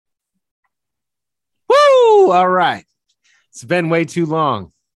All right. It's been way too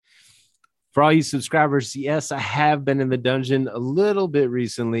long. For all you subscribers, yes, I have been in the dungeon a little bit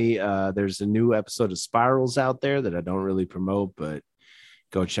recently. There's a new episode of Spirals out there that I don't really promote, but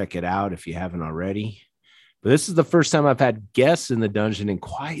go check it out if you haven't already. But this is the first time I've had guests in the dungeon in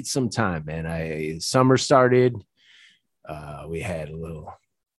quite some time, man. Summer started. We had a little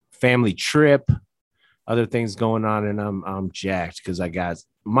family trip, other things going on, and I'm jacked because I got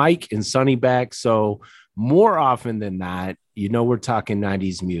Mike and Sonny back. So more often than not, we're talking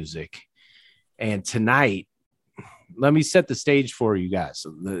 90s music. And tonight, let me set the stage for you guys.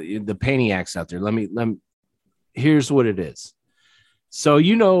 The Paniacs out there. Here's what it is. So,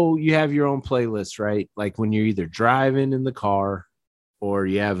 you have your own playlist, right? Like when you're either driving in the car or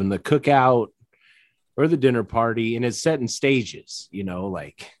you having the cookout or the dinner party, and it's set in stages,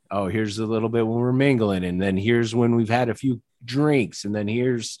 like, oh, here's a little bit when we're mingling, and then here's when we've had a few drinks, and then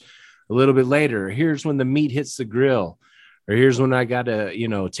here's a little bit later, here's when the meat hits the grill, or here's when I got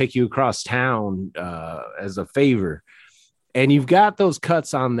to, take you across town as a favor. And you've got those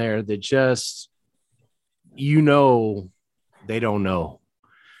cuts on there that just, they don't know,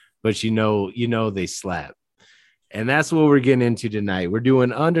 but they slap. And that's what we're getting into tonight. We're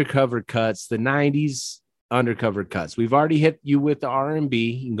doing undercover cuts, the 90s undercover cuts. We've already hit you with the R&B.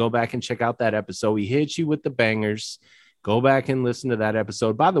 You can go back and check out that episode. We hit you with the bangers. Go back and listen to that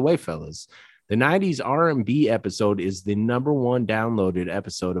episode. By the way, fellas, the 90s R&B episode is the #1 downloaded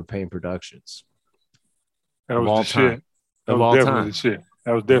episode of Pain Productions. That was the shit. That was definitely the shit.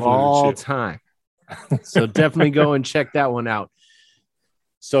 That was definitely all time. So definitely go and check that one out.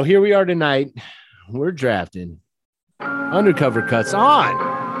 So here we are tonight. We're drafting undercover cuts on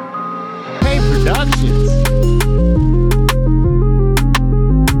Pain Productions.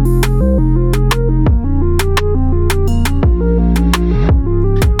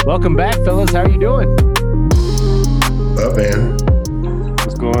 Welcome back, fellas. How are you doing? Up, man.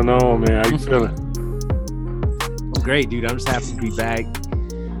 What's going on, man? How you feeling? I'm great, dude. I'm just happy to be back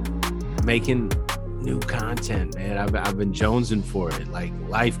making new content, man. I've been jonesing for it. Like,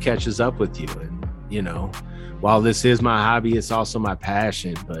 life catches up with you, and while this is my hobby, it's also my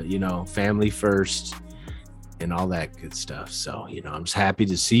passion. But family first and all that good stuff. So I'm just happy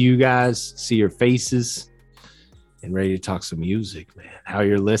to see you guys, see your faces, and ready to talk some music, man. How are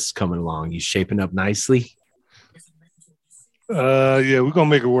your lists coming along? You shaping up nicely? Yeah, we're gonna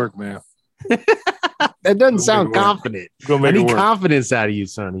make it work, man. That doesn't sound confident. I need confidence out of you,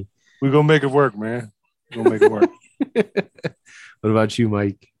 Sonny. We're gonna make it work, man. We're gonna make it work. What about you,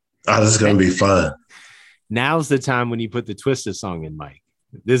 Mike? Oh, this is gonna be fun. Now's the time when you put the Twisted song in, Mike.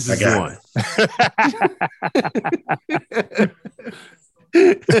 This is the one.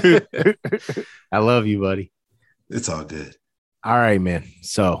 I love you, buddy. It's all good. All right, man.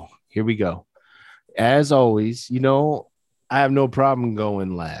 So here we go. As always, I have no problem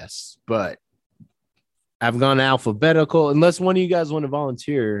going last, but I've gone alphabetical. Unless one of you guys want to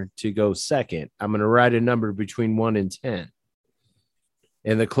volunteer to go second, I'm going to write a number between 1 and 10.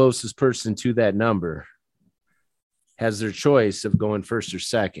 And the closest person to that number has their choice of going first or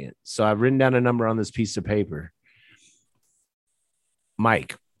second. So I've written down a number on this piece of paper.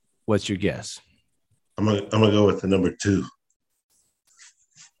 Mike, what's your guess? I'm gonna go with the number 2.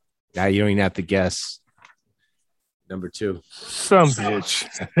 Now you don't even have to guess. Number 2. Some bitch.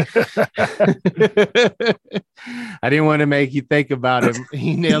 I didn't want to make you think about it.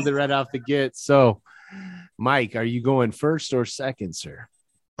 He nailed it right off the get. So, Mike, are you going first or second, sir?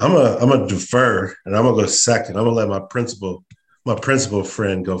 I'm gonna defer, and I'm gonna go second. I'm gonna let my principal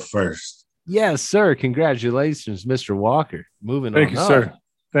friend go first. Yes, sir. Congratulations, Mr. Walker. Moving on. Thank you, sir.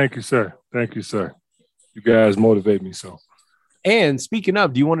 Thank you, sir. Thank you, sir. You guys motivate me so. And speaking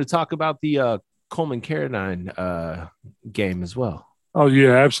of, do you want to talk about the Coleman Caradine game as well? Oh,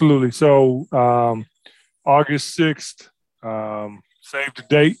 yeah, absolutely. So August 6th, save the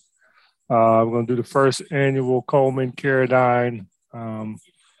date. We're going to do the first annual Coleman Caradine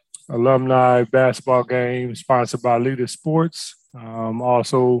alumni basketball game sponsored by Leader Sports.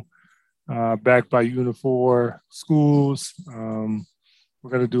 Also backed by Unifor Schools. We're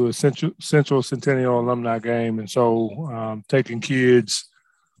going to do a Central Centennial alumni game. And so taking kids.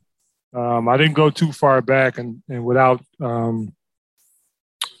 I didn't go too far back and without talking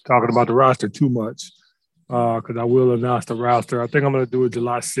about the roster too much because I will announce the roster. I think I'm going to do it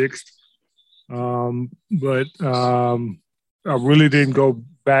July 6th. But I really didn't go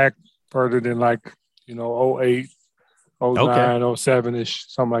back further than 08, 09, 07-ish,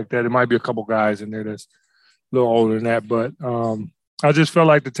 something like that. It might be a couple guys in there that's a little older than that. But I just felt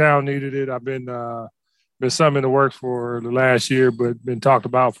like the town needed it. I've been something in the works for the last year, but been talked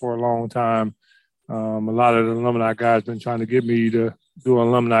about for a long time. A lot of the alumni guys been trying to get me to do an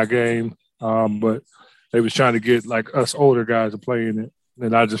alumni game, but they was trying to get like us older guys to play in it.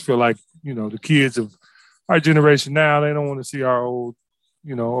 And I just feel like, the kids of our generation now, they don't want to see our old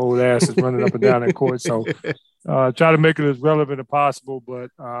asses running up and down that court. So try to make it as relevant as possible.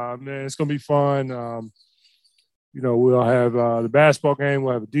 But, man, it's going to be fun. We'll have the basketball game.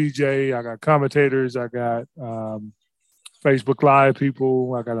 We'll have a DJ. I got commentators. I got Facebook Live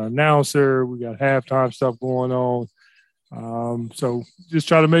people. I got an announcer. We got halftime stuff going on. So just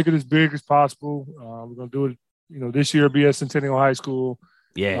try to make it as big as possible. We're going to do it, this year be at Centennial High School.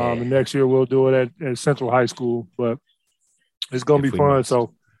 Yeah. And next year we'll do it at Central High School. But it's going to be fun.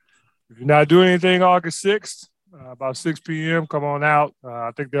 So if you're not doing anything August 6th, about 6 p.m., come on out.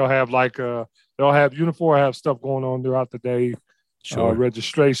 I think they'll have Unifor have stuff going on throughout the day,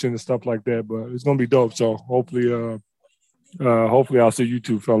 registration and stuff like that. But it's going to be dope. So hopefully I'll see you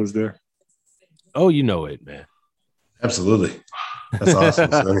two fellas there. Oh, you know it, man. Absolutely. That's awesome,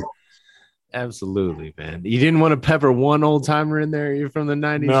 Sonny. Absolutely, man. You didn't want to pepper one old timer in there. You're from the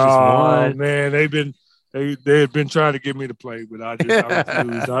 90s. No, just one. Man, they had been trying to get me to play, but I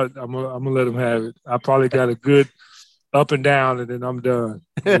refused. I'm gonna let them have it. I probably got a good up and down, and then I'm done.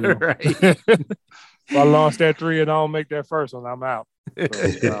 Right. If I lost that 3 and I don't make that first one, I'm out.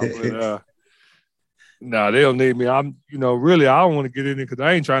 So, no, they don't need me. I'm, really, I don't want to get in there because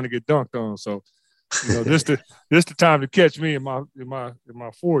I ain't trying to get dunked on. So, this the time to catch me in my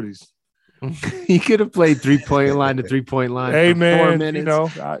 40s. You could have played 3-point line to 3-point line for man, 4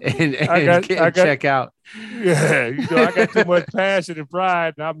 minutes. I got check out. Yeah, I got too much passion and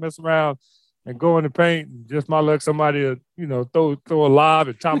pride, and I mess around and go in the paint. And just my luck, somebody throw a lob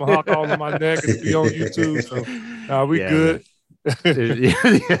and tomahawk all in my neck and be on YouTube. So we good.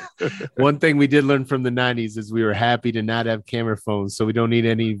 One thing we did learn from the 90s is we were happy to not have camera phones, so we don't need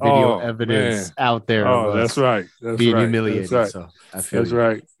any video evidence out there. Oh, that's right. That's being right. humiliated. That's So right. I feel that's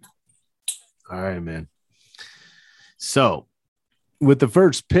right. All right, man. So with the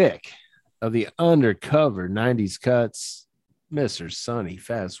first pick of the undercover 90s cuts, Mr. Sonny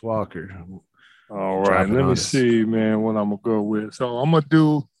Fast Walker. All right. Let me see, man, what I'm going to go with. So I'm going to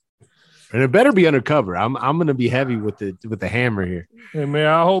do. And it better be undercover. I'm going to be heavy with the hammer here. Hey, man,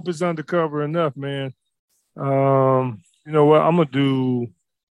 I hope it's undercover enough, man. You know what? I'm going to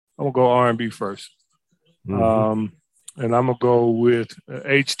go R&B first. Mm-hmm. And I'm going to go with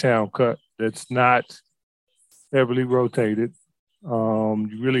H-Town cut that's not heavily rotated. You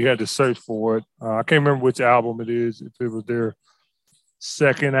really had to search for it. I can't remember which album it is, if it was their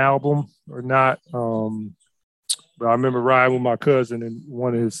second album or not. But I remember riding with my cousin in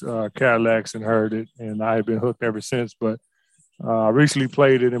one of his Cadillacs and heard it, and I have been hooked ever since. But I recently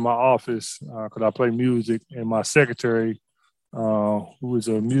played it in my office because I play music, and my secretary, who is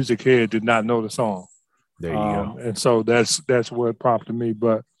a music head, did not know the song. There you go. And so that's what prompted me.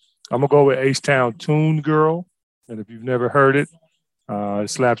 But I'm going to go with H-Town Tune Girl. And if you've never heard it, it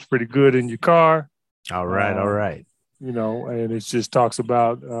slaps pretty good in your car. All right. And it just talks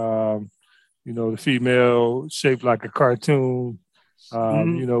about, the female shaped like a cartoon,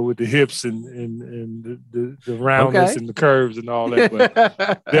 with the hips and the roundness and the curves and all that. But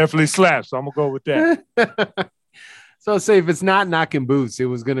definitely slaps. So I'm going to go with that. So say if it's not Knocking Boots, it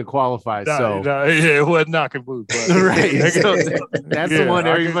was going to qualify. It wasn't Knocking Boots. But right. So that's the one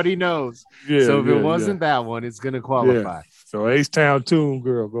everybody knows. Yeah, so if it wasn't that one, it's going to qualify. Yeah. So H-Town Tune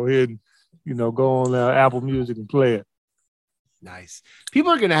Girl, go ahead and go on Apple Music and play it. Nice.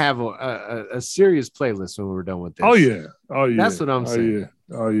 People are going to have a serious playlist when we're done with this. Oh, yeah. That's what I'm saying.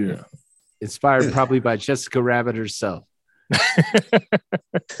 Oh, yeah. Inspired probably by Jessica Rabbit herself.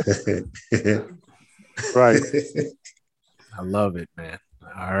 Right. I love it, man.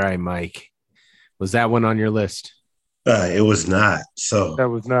 All right, Mike. Was that one on your list? It was not. So that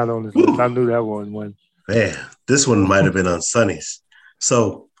was not on his list. I knew that one went. Man, this one might have been on Sonny's.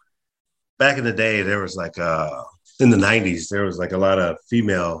 So back in the day, there was like in the 90s, there was like a lot of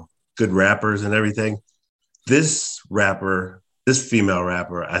female good rappers and everything. This female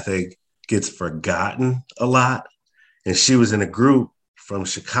rapper, I think gets forgotten a lot. And she was in a group from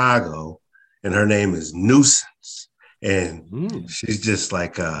Chicago, and her name is Nuisance. And she's just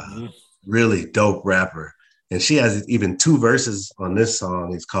like a really dope rapper. And she has even 2 verses on this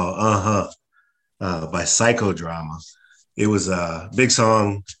song. It's called by Psychodrama. It was a big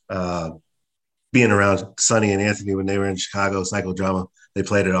song being around Sonny and Anthony when they were in Chicago. Psychodrama, they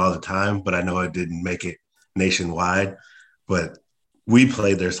played it all the time, but I know it didn't make it nationwide. But we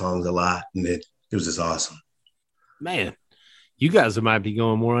played their songs a lot, and it was just awesome. Man, you guys might be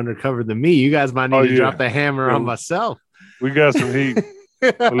going more undercover than me. You guys might need to drop the hammer on myself. We got some heat.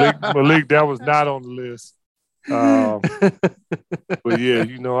 Malik, that was not on the list. But yeah,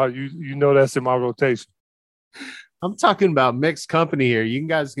 you know that's in my rotation. I'm talking about mixed company here. You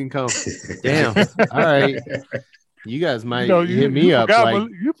guys can come. Damn. All right. You guys might hit me up. Like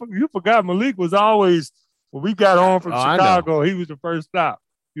you forgot Malik was always when we got home from Chicago. He was the first stop.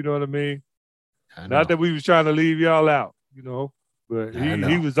 You know what I mean? Not that we was trying to leave y'all out, but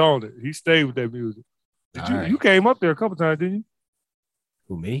he was on it. He stayed with that music. You came up there a couple times, didn't you?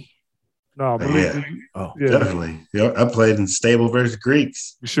 Who, me? No, Malik. Yeah. Definitely. Yeah, I played in Stable versus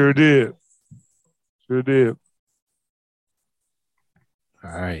Greeks. You sure did. Sure did.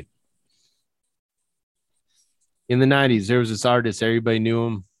 All right. In the 90s, there was this artist, everybody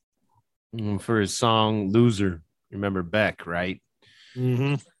knew him for his song Loser. Remember Beck, right?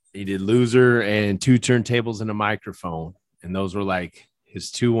 Mm-hmm. He did Loser and 2 turntables and a microphone. And those were like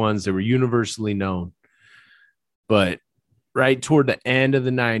his 2 ones that were universally known. But right toward the end of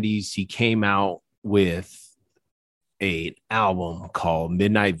the 90s, he came out with an album called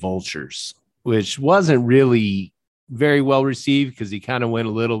Midnight Vultures, which wasn't really very well received because he kind of went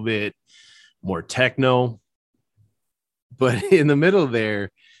a little bit more techno. But in the middle there,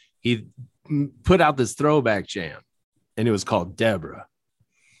 he put out this throwback jam, and it was called Deborah.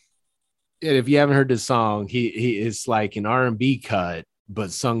 And if you haven't heard this song, he is like an R&B cut,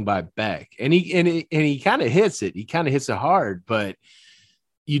 but sung by Beck. And he kind of hits it. He kind of hits it hard, but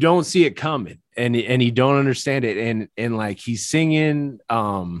you don't see it coming, and you don't understand it. And like he's singing,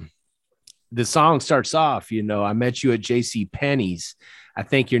 the song starts off, I met you at J.C. Penney's. I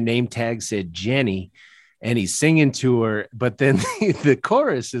think your name tag said Jenny. And he's singing to her, but then the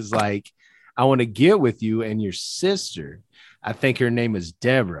chorus is like, I want to get with you and your sister. I think her name is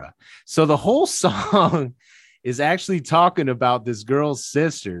Deborah. So the whole song is actually talking about this girl's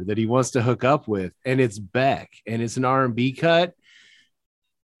sister that he wants to hook up with, and it's Beck, and it's an R&B cut.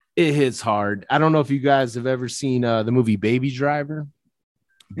 It hits hard. I don't know if you guys have ever seen the movie Baby Driver,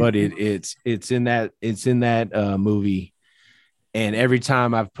 but it's in that movie. And every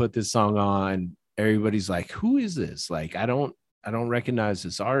time I've put this song on, everybody's like, who is this? Like, I don't recognize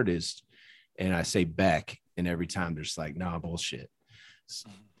this artist. And I say Beck, and every time there's like, nah, bullshit.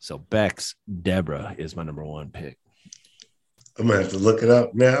 So Beck's Deborah is my number 1 pick. I'm gonna have to look it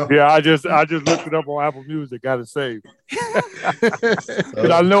up now. Yeah, I just looked it up on Apple Music. Got it saved.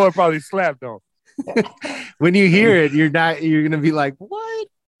 But I know it probably slapped on. When you hear it, you're gonna be like, what?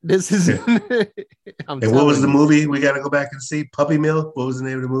 This is. And what was the movie we got to go back and see? Puppy Mill. What was the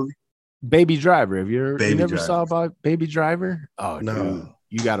name of the movie? Baby Driver. Have you never saw about Baby Driver? Oh no, dude,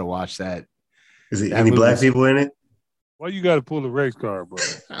 you got to watch that. Is it any black people in it? Why you got to pull the race card, bro?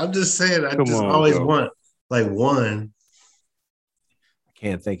 I'm just saying. I always want like one. I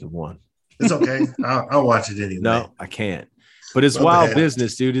can't think of one. It's okay. I'll watch it anyway. No, I can't. But it's wild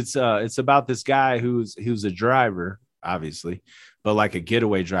business, dude. It's about this guy who's a driver, obviously, but like a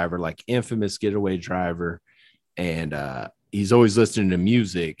getaway driver, like infamous getaway driver, and he's always listening to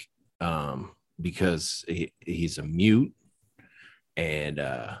music. Because he's a mute, and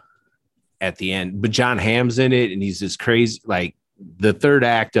at the end, but John Hamm's in it, and he's this crazy, like the third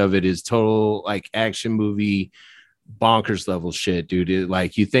act of it is total like action movie bonkers level shit, dude.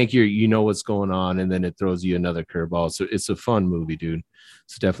 Like you think you know what's going on, and then it throws you another curveball. So it's a fun movie, dude.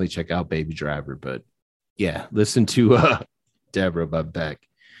 So definitely check out Baby Driver. But yeah, listen to Deborah by Beck.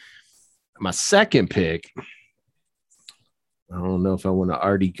 My second pick, I don't know if I want to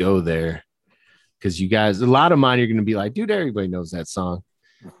already go there because you guys, a lot of mine, you're going to be like, dude, everybody knows that song.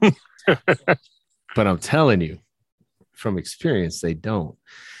 But I'm telling you from experience, they don't.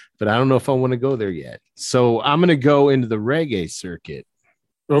 But I don't know if I want to go there yet. So I'm going to go into the reggae circuit.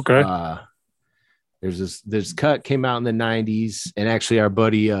 Okay. This cut came out in the 90s. And actually our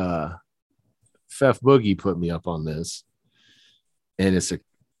buddy Fef Boogie put me up on this. And it's a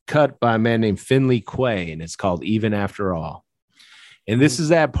cut by a man named Finley Quay. And it's called Even After All. And this is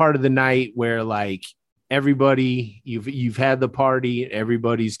that part of the night where like everybody, you've had the party,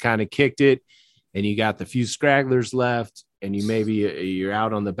 everybody's kind of kicked it, and you got the few stragglers left, and you're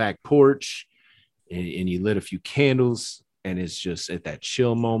out on the back porch and you lit a few candles, and it's just at that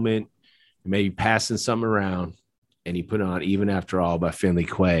chill moment, maybe passing something around, and you put on Even After All by Finley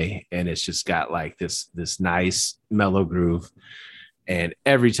Quay, and it's just got like this nice mellow groove. And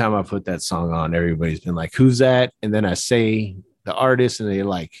every time I put that song on, everybody's been like, who's that? And then I say the artist, and they're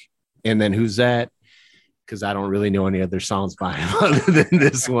like, and then who's that? Because I don't really know any other songs by him other than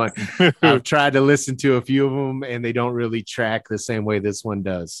this one. I've tried to listen to a few of them, and they don't really track the same way this one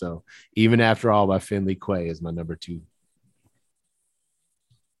does. So Even After All by Finley Quay is my number 2.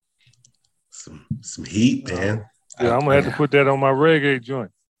 Some heat, man. Yeah, I'm gonna have to put that on my reggae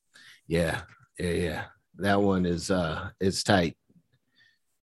joint. Yeah. That one is it's tight.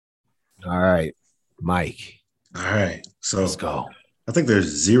 All right, Mike. All right. So Let's go. I think there's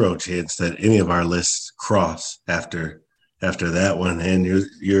zero chance that any of our lists cross after that one and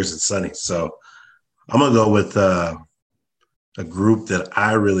yours and Sonny. So I'm gonna go with a group that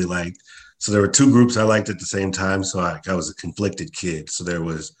I really liked. So there were two groups I liked at the same time. So I was a conflicted kid. So there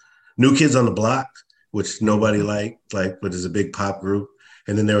was New Kids on the Block, which nobody liked, but is a big pop group.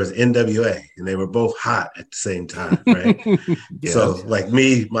 And then there was NWA, and they were both hot at the same time, right? Yeah. So like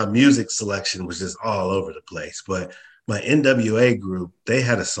me, my music selection was just all over the place. But my NWA group, they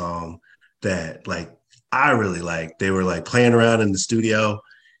had a song that like I really liked. They were like playing around in the studio,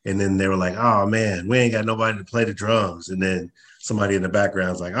 and then they were like, "Oh man, we ain't got nobody to play the drums." And then somebody in the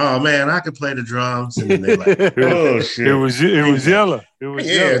background's like, "Oh man, I could play the drums." And then they're like, "Oh shit!" It was Yella. It was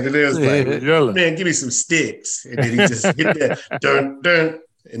Yella. And then it was like, Yella. "Man, give me some sticks." And then he just hit that dun dun,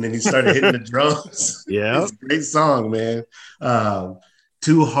 and then he started hitting the drums. Yeah, It's a great song, man.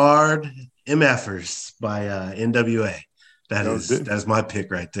 Too Hard MFers by NWA. That's my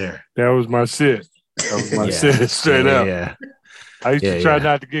pick right there. That was my shit. That was my shit, straight up. Yeah. I used to try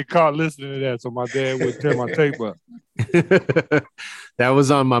not to get caught listening to that, so my dad would tear my tape up. That was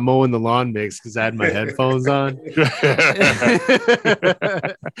on my mowing the lawn mix because I had my headphones on.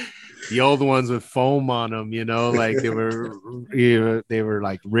 The old ones with foam on them, like they were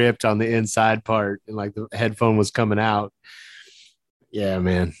like ripped on the inside part, and like the headphone was coming out. Yeah,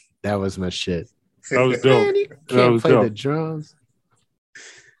 man, that was my shit. That was dope. Man, you can't play the drums.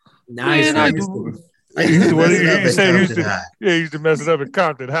 Nice. Man, he used to mess it up at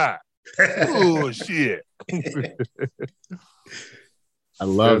Compton High. Oh shit! I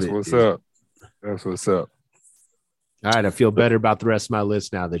love it. That's what's up. That's what's up. All right, I feel better about the rest of my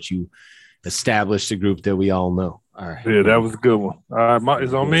list now that you established a group that we all know. All right. Yeah, that was a good one. All right,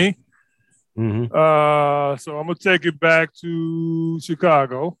 it's on me. Mm-hmm. So I'm gonna take it back to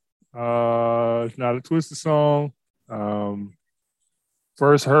Chicago. It's not a Twisted song.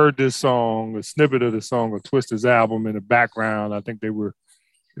 First heard this song, a snippet of the song of Twisted's album in the background. I think they was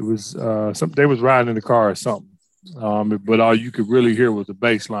riding in the car or something. But all you could really hear was the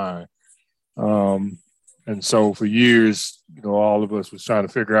bass line. And so for years, all of us was trying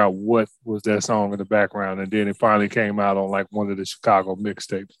to figure out what was that song in the background. And then it finally came out on like one of the Chicago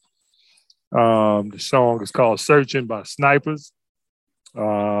mixtapes. The song is called Searching by Snipers.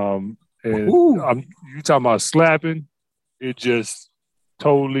 And you talking about slapping, it just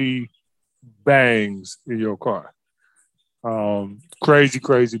totally bangs in your car.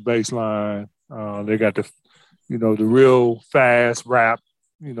 Crazy bass line. They got the real fast rap,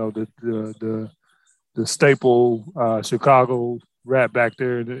 the staple Chicago rap back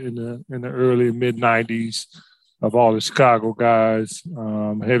there in the early mid 90s of all the Chicago guys,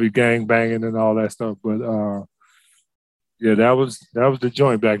 heavy gang banging and all that stuff. But yeah, that was the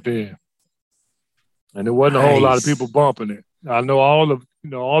joint back then, and there wasn't a whole lot of people bumping it. I know all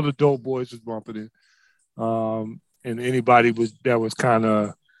the dope boys was bumping it, and anybody that was kind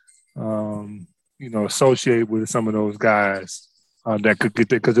of associated with some of those guys that could get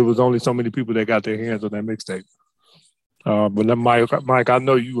there, because there was only so many people that got their hands on that mixtape. But then Mike, I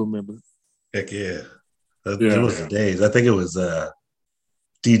know you remember. Heck yeah. It was the days. I think it was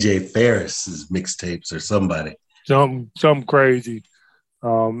DJ Ferris's mixtapes or somebody. Something crazy.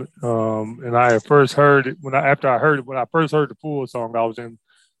 And I had first heard it when I first heard the full song. I was in.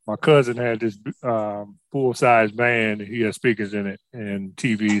 My cousin had this full size band. He had speakers in it and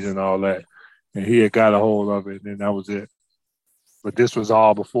TVs and all that, and he had got a hold of it, and that was it. But this was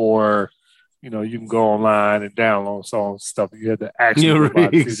all before, you can go online and download songs and stuff. You had to actually buy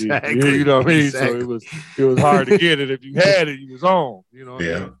the CD. Exactly. You know what I mean? Exactly. So it was hard to get it. If you had it, you was on. You know what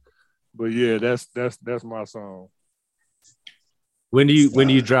I mean? But yeah, that's my song. When do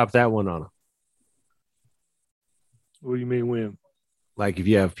you drop that one on them? What do you mean when? Like if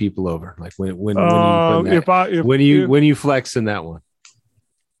you have people over, like when you flexing that one?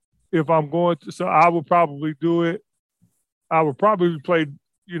 If I'm going to, so I would probably do it. I would probably play,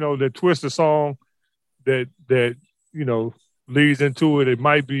 the Twister song that leads into it. It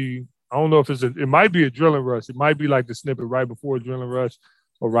might be, I don't know if it might be a Drilling Rush. It might be like the snippet right before Drilling Rush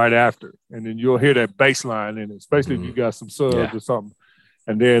or right after, and then you'll hear that bass line in it, especially if you got some subs or something.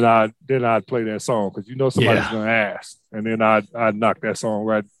 And then I'd play that song because somebody's gonna ask, and then I'd knock that song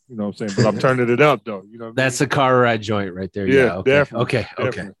right. You know what I'm saying? But I'm turning it up though. You know, that's a car ride joint right there. Yeah, okay. Definitely.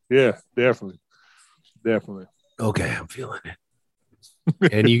 Okay. Yeah, definitely. Okay, I'm feeling it.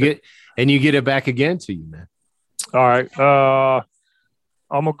 and you get it back again to you, man. All right.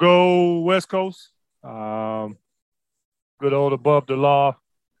 I'm gonna go West Coast. good old Above the Law,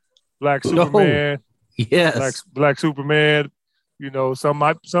 Black Superman. Yes. Black Superman. You know,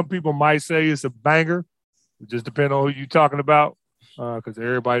 some people might say it's a banger. It just depends on who you're talking about, because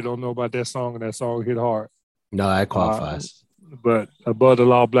everybody don't know about that song, and that song hit hard. No, that qualifies. But Above the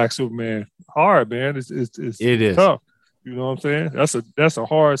Law, Black Superman, hard, man. It is tough. You know what I'm saying? That's a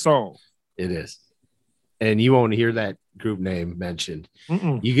hard song. It is. And you won't hear that group name mentioned.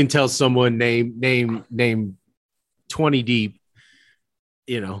 Mm-mm. You can tell someone name 20 deep.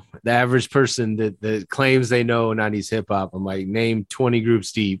 You know, the average person that claims they know 90s hip hop, I'm like, name 20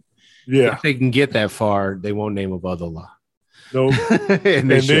 groups deep. Yeah. If they can get that far, they won't name Above the Law. Nope.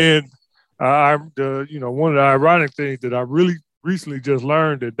 and then one of the ironic things that I really recently just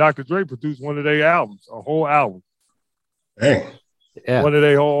learned that Dr. Dre produced one of their albums, a whole album. Dang. Yeah. One of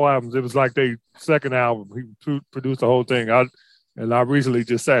their whole albums. It was like their second album. He produced the whole thing. I recently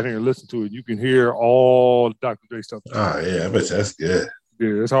just sat here and listened to it. You can hear all Dr. Dre stuff. Oh, yeah. I bet that's good.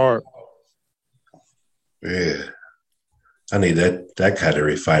 Yeah, it's hard. Yeah. I need that kind of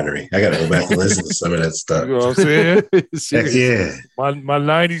refinery. I got to go back and listen to some of that stuff. You know what I'm saying? Heck yeah. My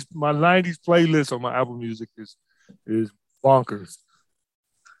 90s playlist on my Apple Music is bonkers.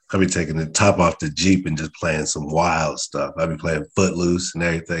 I'll be taking the top off the Jeep and just playing some wild stuff. I'll be playing Footloose and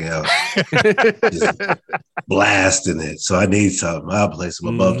everything else. Just blasting it. So I need something. I'll play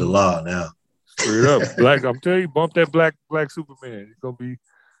some Above the Law now. Straight up. Black, I'm telling you, bump that black Superman. It's gonna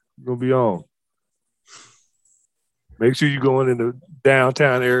be on. Make sure you're going in the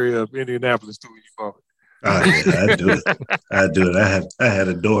downtown area of Indianapolis too when you bump it. Oh, yeah, I do it. I do it. I had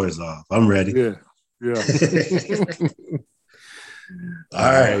the doors off. I'm ready. Yeah.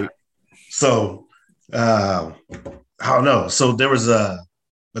 All right. So I don't know. So there was a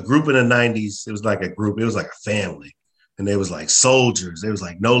group in the 90s. It was like a group. It was like a family. And they was like soldiers. They was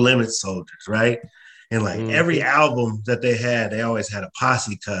like No Limit Soldiers, right? And like every album that they had, they always had a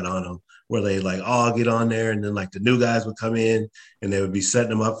posse cut on them where they like all get on there, and then like the new guys would come in and they would be setting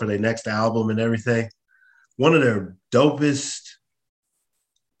them up for their next album and everything. One of their dopest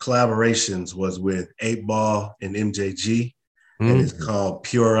collaborations was with 8Ball and MJG, and it's called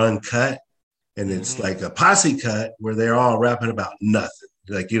Pure Uncut. And it's like a posse cut where they're all rapping about nothing.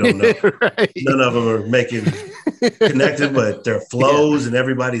 Like, you don't know. Right. None of them are making connected, but their flows and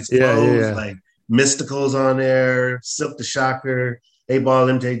everybody's flows, like Mystical's on there, Silk the Shocker,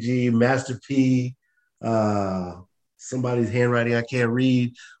 8Ball, MJG, Master P, somebody's handwriting I can't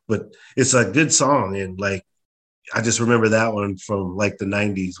read, but it's a good song. And like, I just remember that one from like the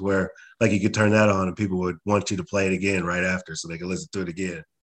 90s where like you could turn that on and people would want you to play it again right after so they could listen to it again.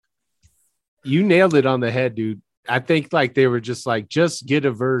 You nailed it on the head, dude. I think like they were just like, just get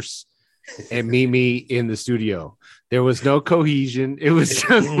a verse and meet me in the studio. There was no cohesion. It was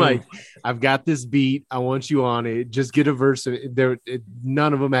just like, I've got this beat. I want you on it. Just get a verse.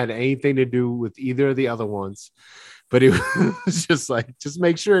 None of them had anything to do with either of the other ones, but it was just like, just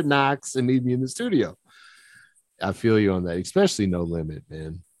make sure it knocks and meet me in the studio. I feel you on that, especially No Limit,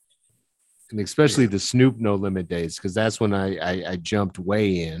 man. And especially the Snoop No Limit days, because that's when I jumped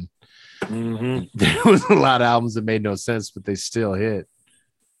way in. There was a lot of albums that made no sense, but they still hit.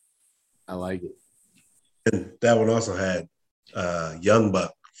 I like it. And that one also had Young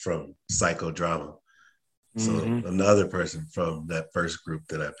Buck from Psychodrama. So another person from that first group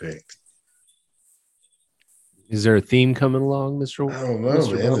that I picked. Is there a theme coming along, Mr. I don't know,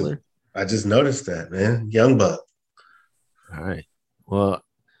 Mr. man. Butler? I just noticed that, man. Young Buck. All right. Well,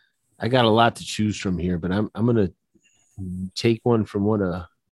 I got a lot to choose from here, but I'm gonna take one from one of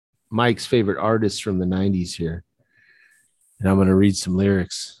Mike's favorite artists from the 90s here. And I'm gonna read some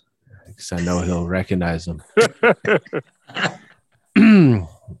lyrics because I know he'll recognize them. And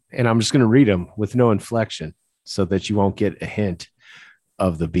I'm just gonna read them with no inflection so that you won't get a hint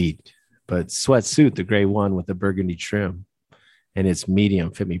of the beat. But sweatsuit, the gray one with the burgundy trim. And it's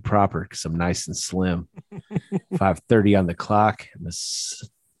medium, fit me proper because I'm nice and slim. 5:30 on the clock, and the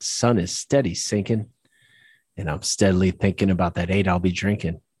sun is steady sinking. And I'm steadily thinking about that 8 I'll be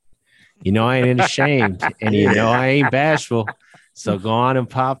drinking. You know I ain't ashamed, and you know I ain't bashful. So go on and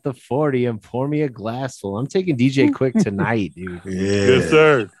pop the 40 and pour me a glassful. I'm taking DJ Quick tonight, dude. Yeah. Yes,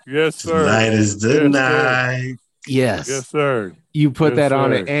 sir. Yes, sir. Tonight is the night. Yes. Yes, sir. You put that on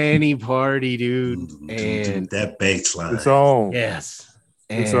sir. at any party, dude. And that bass line. It's on. yes.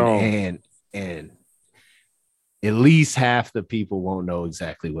 It's on. And at least half the people won't know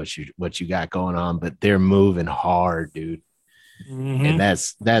exactly what you got going on, but they're moving hard, dude. And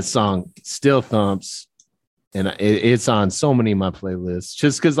that song still thumps. And it's on so many of my playlists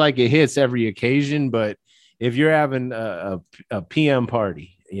just because like it hits every occasion. But if you're having a PM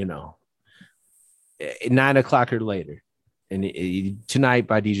party, 9 o'clock or later, And Tonight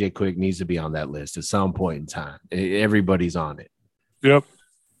by DJ Quick needs to be on that list at some point in time. Everybody's on it. Yep.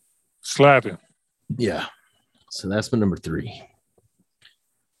 Slapping. Yeah. So that's my number 3.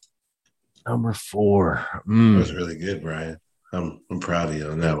 Number 4. That was really good, Brian. I'm proud of you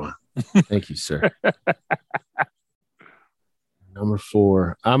on that one. Thank you, sir. Number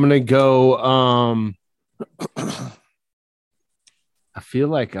 4. I'm gonna go. I feel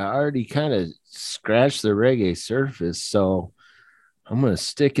like I already kind of scratched the reggae surface, so I'm gonna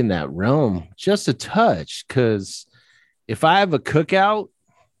stick in that realm just a touch. Because if I have a cookout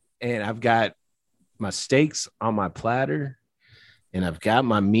and I've got my steaks on my platter and I've got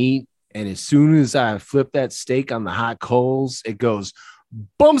my meat, and as soon as I flip that steak on the hot coals, it goes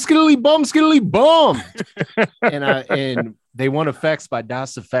bum skiddly bum. and They Want Effects by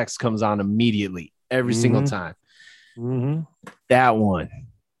Das Effects comes on immediately every single time. That one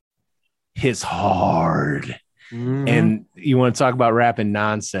hits hard. And you want to talk about rapping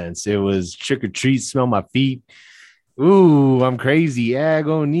nonsense? It was Trick or Treat, Smell My Feet. Ooh, I'm crazy.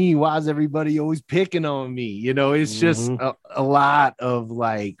 Agony. Why is everybody always picking on me? You know, it's just a lot of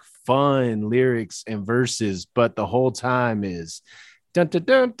like fun lyrics and verses, but the whole time is dun, dun,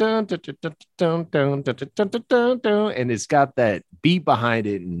 dun, dun, dun, dun, dun, dun, dun, dun, dun, dun, dun, dun, and it's got that beat behind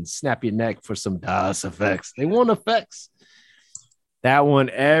it and snap your neck for some Das Effects. They Want Effects. That one,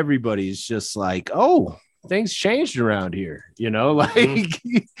 everybody's just like, oh, things changed around here. You know, like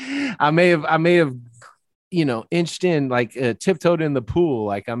I may have, you know, inched in, like tiptoed in the pool.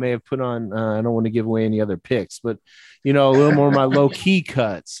 Like I may have put on, I don't want to give away any other picks, but, you know, a little more of my low key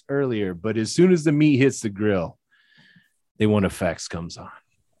cuts earlier. But as soon as the meat hits the grill, They Want Effects comes on.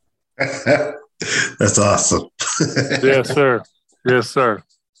 That's awesome. Yes, sir. Yes, sir.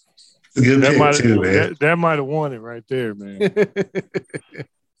 Good pick too, man. That might have won it right there, man. That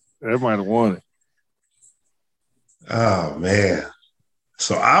might have won it. Oh, man.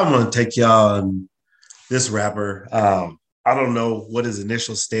 So I'm going to take y'all on this rapper. I don't know what his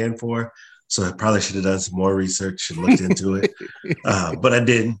initials stand for, so I probably should have done some more research and looked into it, but I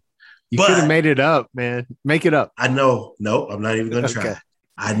didn't. You could have made it up, man. Make it up. I know. Nope, I'm not even going to try. Okay.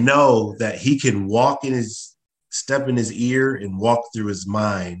 I know that he can step in his ear and walk through his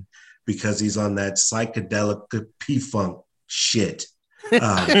mind because he's on that psychedelic P-Funk shit.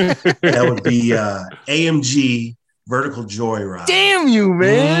 That would be AMG Vertical Joyride. Damn you,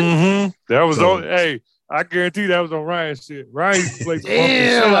 man. That was hey, I guarantee that was on Ryan's shit. Ryan played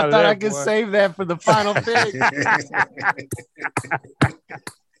damn, I thought I could save that for the final pick.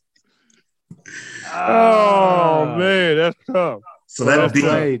 Oh man, that's tough. So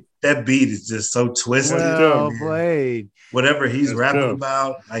that beat is just so twisted. Well played. Whatever he's rapping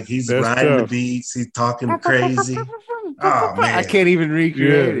about, like he's riding the beats, he's talking crazy. Oh man, I can't even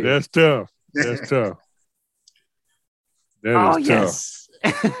recreate it. That's tough. That's tough. That is yes.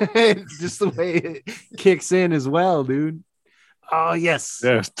 Just the way it kicks in as well, dude. Oh yes.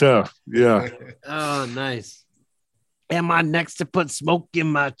 That's tough. Yeah. Oh, nice. Am I next to put smoke in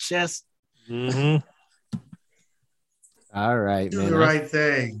my chest? All right, do man. The right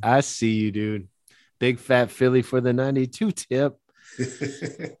thing. I see you, dude. Big fat Philly for the 92 tip.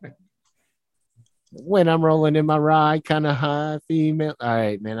 When I'm rolling in my ride, kind of high female. All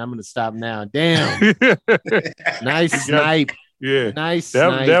right, man. I'm gonna stop now. Damn. Nice snipe. Yeah. Nice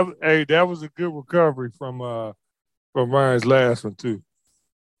snipe. That was a good recovery from Ryan's last one too.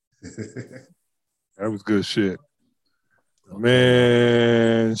 That was good shit.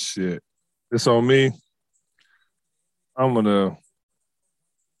 Man, shit. It's on me. I'm gonna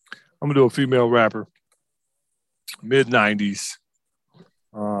do a female rapper. Mid-90s.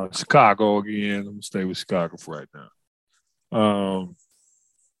 Chicago again. I'm gonna stay with Chicago for right now.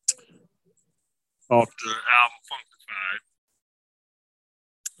 Off the album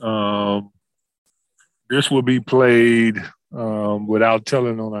Funkified. This will be played without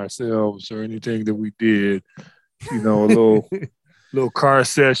telling on ourselves or anything that we did. You know, a little car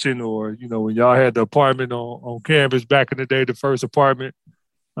session, or you know, when y'all had the apartment on campus back in the day, the first apartment.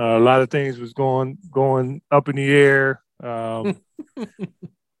 A lot of things was going up in the air.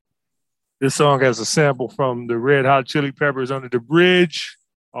 This song has a sample from the Red Hot Chili Peppers, Under the Bridge.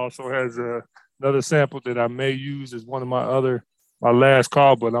 Also has another sample that I may use as one of my last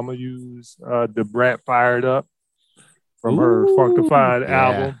call, but I'm gonna use the Brat Fired Up from her Funkified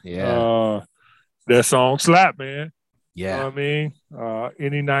album. Yeah. That song slap, man. Yeah. You know what I mean?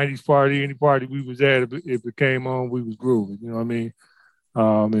 Any 90s party, any party we was at, if it came on, we was grooving, you know what I mean?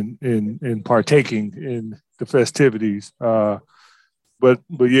 And partaking in the festivities. but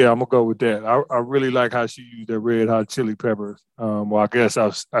yeah, I'm gonna go with that. I really like how she used that Red Hot Chili Peppers. Well, I guess I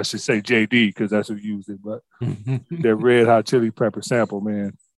should say JD because that's who used it, but that Red Hot Chili Pepper sample,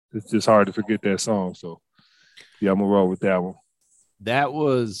 man, it's just hard to forget that song. So yeah, I'm gonna roll with that one. That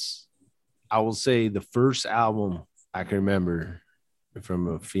was, I will say, the first album I can remember from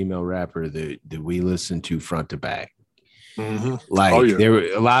a female rapper that we listened to front to back. Mm-hmm. Like there were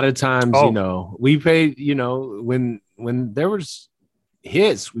a lot of times, you know, we paid, you know, when there was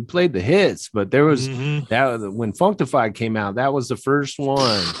hits, we played the hits, but there was that when Funkdafied came out, that was the first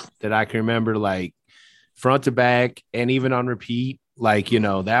one that I can remember, like front to back and even on repeat. Like, you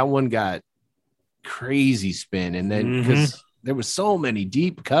know, that one got crazy spin, and then because there was so many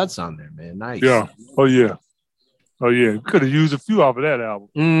deep cuts on there, man. Nice. Yeah. Oh yeah. Could have used a few off of that album.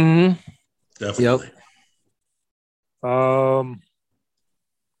 Mm-hmm. Definitely. Yep.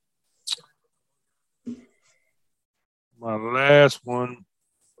 My last one.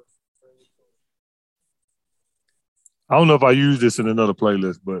 I don't know if I use this in another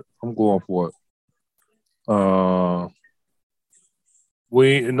playlist, but I'm going for it.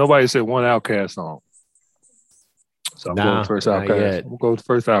 Nobody said one Outkast song. So I'm going with first Outkast. I'm going to go with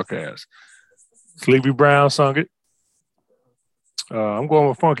first Outkast. Sleepy Brown sung it. I'm going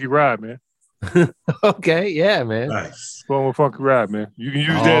with Funky Ride, man. Okay, yeah, man. Nice. Going with Funky Ride, man. You can use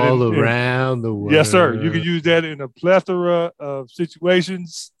all that all around the world. Yes, sir. You can use that in a plethora of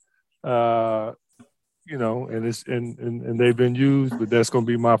situations. You know, and it's and they've been used, but that's going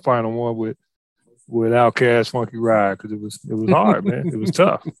to be my final one with Outkast Funky Ride because it was hard, man. It was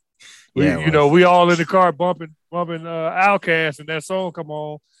tough. We all in the car bumping Outkast, and that song come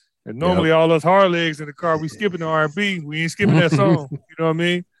on. And normally all us hard legs in the car, we skipping the R&B. We ain't skipping that song. You know what I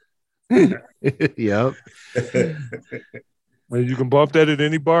mean? Yep. And you can bump that at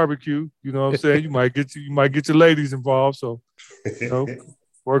any barbecue. You know what I'm saying? You might get your ladies involved. So, you know,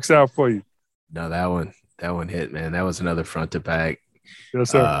 works out for you. No, that one hit, man. That was another front to back.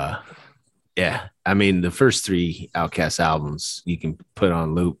 Yes, sir. Yeah. I mean, the first three Outkast albums you can put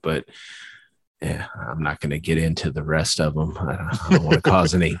on loop, but yeah, I'm not going to get into the rest of them. I don't want to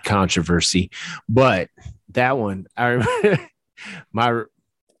cause any controversy, but that one, I remember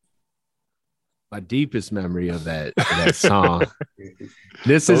my deepest memory of that song.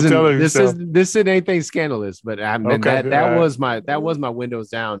 This isn't anything scandalous, but I mean that was my windows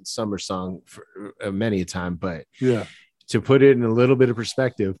down summer song for many a time. But yeah, to put it in a little bit of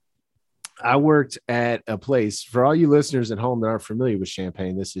perspective, I worked at a place, for all you listeners at home that aren't familiar with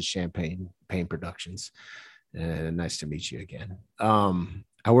Champagne, this is Champagne Pain Productions. Nice to meet you again.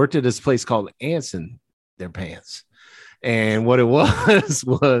 I worked at this place called Ants in Their Pants. And what it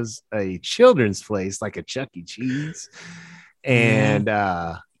was a children's place, like a Chuck E. Cheese. And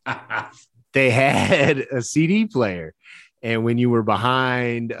they had a CD player. And when you were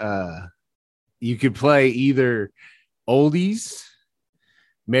behind, you could play either oldies,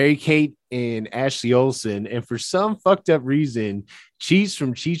 Mary-Kate and Ashley Olsen. And for some fucked up reason, Cheech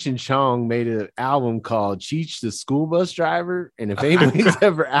from Cheech and Chong made an album called Cheech the School Bus Driver. And if anybody's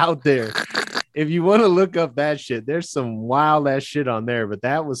ever out there, if you want to look up that shit, there's some wild ass shit on there, but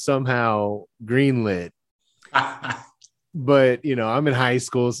that was somehow greenlit. But, you know, I'm in high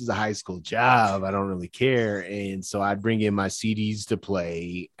school. This is a high school job. I don't really care. And so I'd bring in my CDs to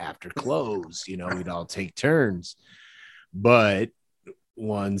play after close. You know, we'd all take turns. But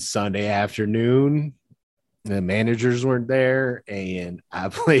one Sunday afternoon, the managers weren't there, and I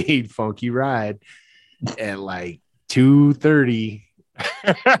played Funky Ride at like 2:30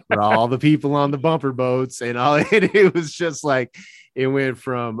 for all the people on the bumper boats, and all it was just like it went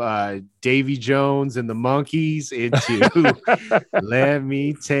from Davy Jones and the Monkees into "Let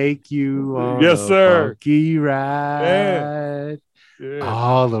Me Take You on a Funky Ride." Yeah.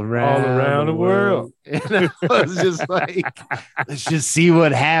 All around the world. And I was just like, let's just see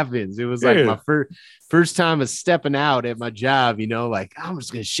what happens. It was like my first time of stepping out at my job, you know, like I'm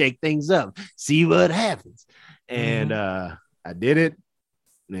just going to shake things up, see what happens. And I did it,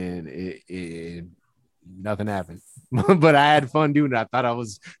 and it nothing happened. But I had fun doing it. I thought I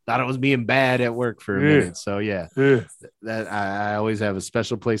was being bad at work for a minute. So yeah. That I always have a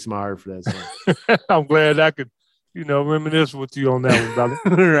special place in my heart for that song. I'm glad I could, you know, reminisce with you on that one,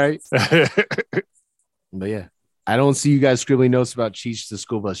 brother. Right. But yeah, I don't see you guys scribbling notes about Cheech the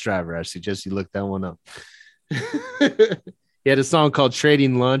School Bus Driver. I suggest you look that one up. He had a song called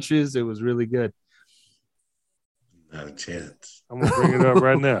Trading Lunches. It was really good. Not a chance. I'm going to bring it up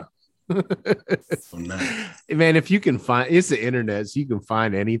right now. I'm not. Man, if you can find, it's the internet, so you can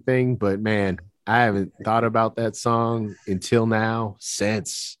find anything. But man, I haven't thought about that song until now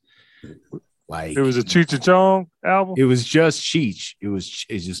since. Like It was a Cheech and Chong album. it was just Cheech.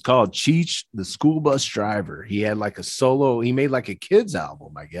 It's just called Cheech, the School Bus Driver. He had like a solo. He made like a kids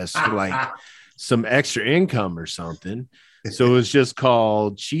album, I guess, for like some extra income or something. So it was just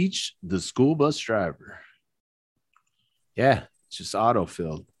called Cheech, the School Bus Driver. Yeah, it's just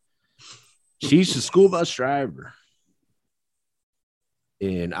autofilled. Cheech, the School Bus Driver.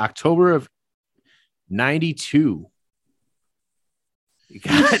 In October of 92.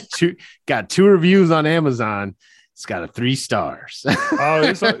 Got two reviews on Amazon. It's got a 3 stars. Oh,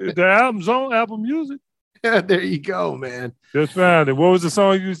 the album's on Apple Music. There you go, man. Just found it. What was the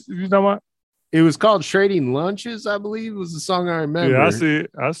song you talking about? It was called Trading Lunches, I believe was the song I remember. Yeah, I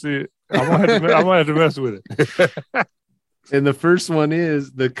see it. I'm gonna have to mess with it. And the first one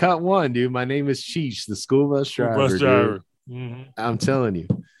is the cut one, dude. My name is Cheech, the school bus driver. Mm-hmm. I'm telling you.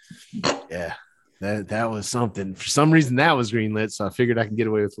 Yeah. That was something. For some reason, that was greenlit, so I figured I can get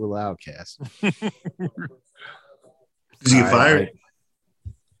away with a little Outcast. Did you get fired? Right.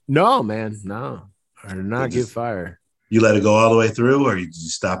 No, man. No. I did not get fired. You let it go all the way through, or you just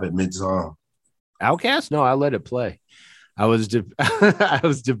stop at mid-song? Outcast? No, I let it play. I was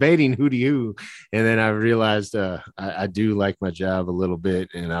debating who to who, and then I realized I do like my job a little bit,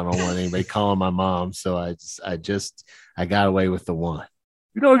 and I don't want anybody calling my mom, so I got away with the one.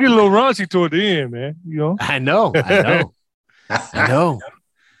 You know, get a little raunchy toward the end, man. You know, I know. I don't know.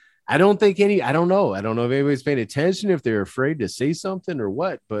 I don't know if anybody's paying attention, if they're afraid to say something or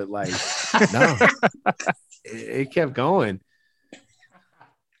what, but like, no, it kept going.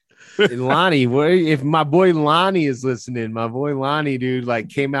 And Lonnie, if my boy Lonnie is listening, my boy Lonnie, dude, like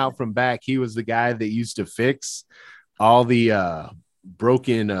came out from back. He was the guy that used to fix all the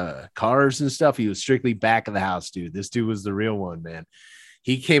broken cars and stuff. He was strictly back of the house, dude. This dude was the real one, man.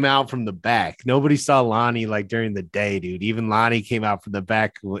 He came out from the back. Nobody saw Lonnie like during the day, dude. Even Lonnie came out from the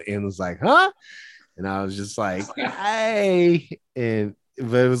back and was like, huh? And I was just like, hey. But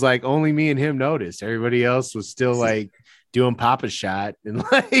it was like only me and him noticed. Everybody else was still like doing Papa Shot and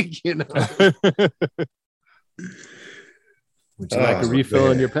like, you know. Would you like a refill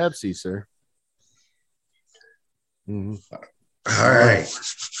on your Pepsi, sir? Mm-hmm.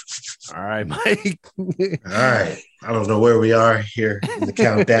 All right, Mike. All right. I don't know where we are here in the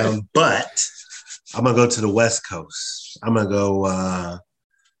countdown, but I'm going to go to the West Coast. I'm going to go.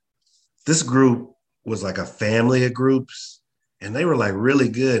 This group was like a family of groups, and they were like really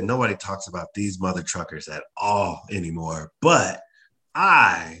good. Nobody talks about these mother truckers at all anymore, but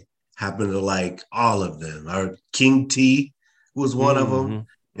I happen to like all of them. Our King T was one of them.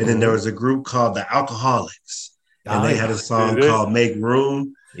 And then there was a group called the Alcoholics. And they had a song called Make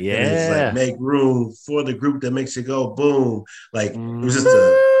Room. Yeah. And it's like make room for the group that makes you go boom. Like it was just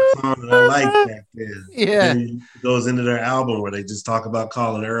a song that I liked back then. Yeah. And it goes into their album where they just talk about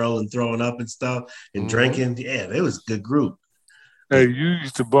calling Earl and throwing up and stuff and drinking. Yeah, it was a good group. Hey, you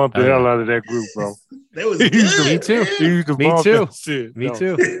used to bump the hell out of that group, bro. That was good. Me too. You used to bump that shit. Me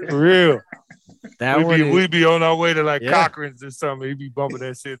too. For real. We'd be on our way to like Cochran's or something. He'd be bumping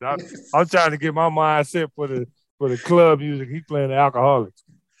that shit. I'm trying to get my mindset for the club music. He playing the Alcoholics.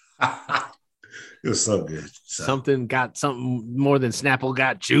 It was so good. So. Something more than Snapple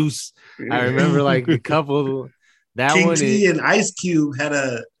got juice. I remember like a couple. That King one T and Ice Cube had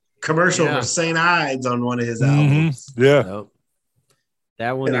a commercial for St. Ides on one of his albums. Yeah. Nope.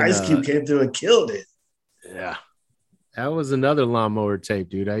 That one. And Ice Cube came through and killed it. Yeah. That was another lawnmower tape,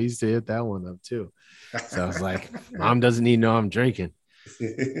 dude. I used to hit that one up too. So I was like, Mom doesn't need to know I'm drinking.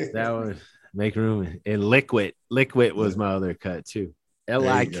 That would make room. And Liquid was my other cut too.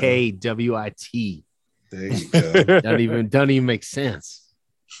 Likwit. There you go. Don't even make sense.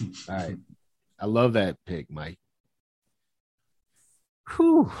 All right. I love that pick, Mike.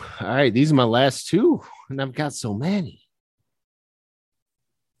 Whew. All right. These are my last two, and I've got so many.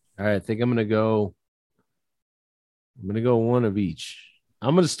 All right. I think I'm going to go one of each.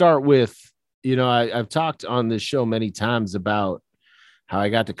 I'm going to start with, I've talked on this show many times about how I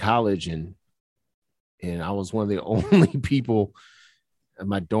got to college and I was one of the only people.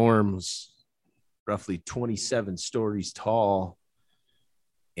 My dorm was roughly 27 stories tall.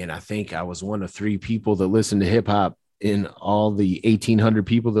 And I think I was one of 3 people that listened to hip hop in all the 1,800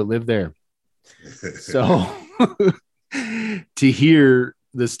 people that live there. So to hear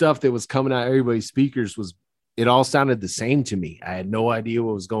the stuff that was coming out of everybody's speakers it all sounded the same to me. I had no idea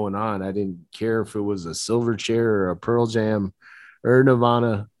what was going on. I didn't care if it was a Silverchair or a Pearl Jam or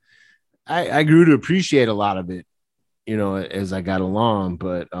Nirvana. I grew to appreciate a lot of it, as I got along,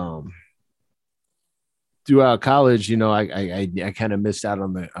 but throughout college, I kind of missed out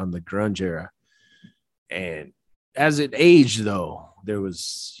on the grunge era. And as it aged though, there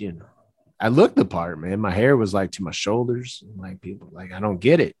was, I looked the part, man. My hair was like to my shoulders. Like people, like I don't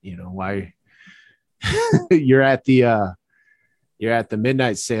get it. You know why? you're at the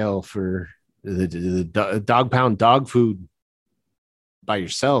midnight sale for the dog pound dog food by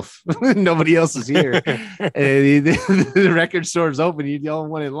yourself. Nobody else is here. And the record store's open. You're the only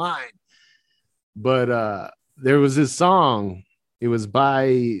one in line. But there was this song. It was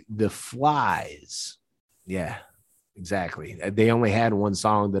by The Flies. Yeah, exactly. They only had one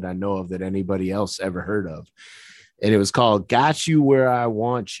song that I know of that anybody else ever heard of. And it was called Got You Where I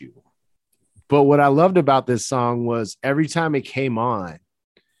Want You. But what I loved about this song was every time it came on,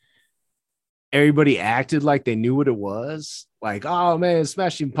 everybody acted like they knew what it was. Like, oh man,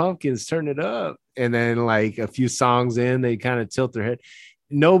 Smashing Pumpkins, turn it up. And then like a few songs in, they kind of tilt their head.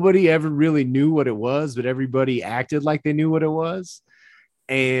 Nobody ever really knew what it was, but everybody acted like they knew what it was.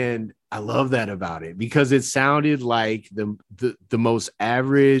 And I love that about it because it sounded like the most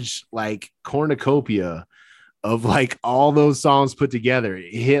average like cornucopia of like all those songs put together.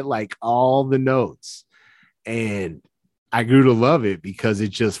 It hit like all the notes. And I grew to love it because it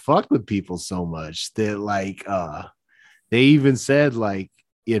just fucked with people so much that like they even said like,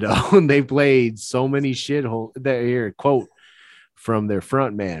 you know, they played so many shithole that here quote from their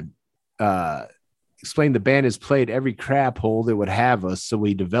front man. Explained the band has played every crap hole that would have us, so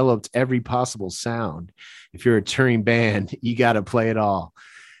we developed every possible sound. If you're a touring band, you got to play it all.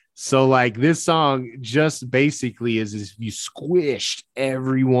 So like this song just basically is if you squished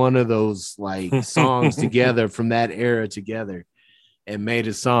every one of those like songs together from that era together and made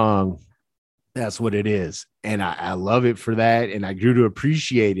a song. That's what it is. And I love it for that. And I grew to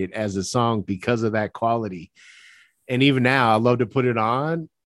appreciate it as a song because of that quality. And even now I love to put it on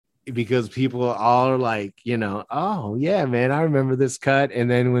because people are like, you know, oh yeah, man, I remember this cut. And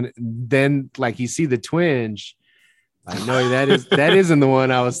then like you see the twinge, like, no, that isn't the one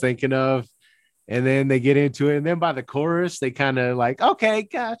I was thinking of. And then they get into it. And then by the chorus, they kind of like, okay,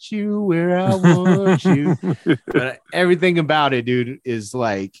 got you where I want you. But everything about it, dude, is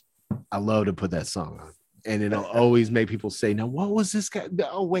like, I love to put that song on. And it'll always make people say, now, what was this guy?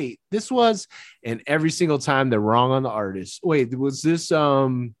 Oh, wait, this was. And every single time they're wrong on the artist. Wait, was this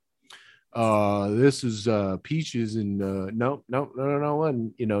this is Peaches and no.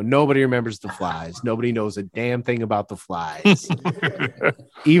 And you know, nobody remembers the Flies. Nobody knows a damn thing about the Flies.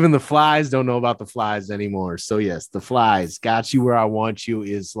 Even the Flies don't know about the Flies anymore. So yes, the Flies, Got You Where I Want You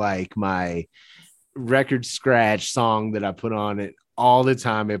is like my record scratch song that I put on it all the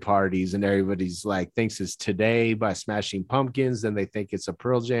time at parties, and everybody's like thinks it's Today by Smashing Pumpkins, then they think it's a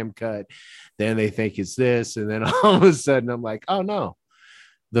Pearl Jam cut, then they think it's this, and then all of a sudden I'm like, oh no,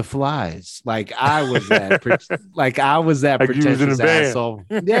 the Flies. Like I was that pretentious asshole.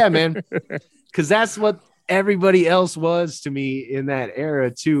 Yeah, man. Because that's what everybody else was to me in that era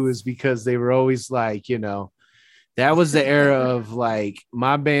too, is because they were always like, you know, that was the era of like,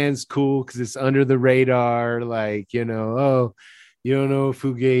 my band's cool because it's under the radar. Like, you know, oh, you don't know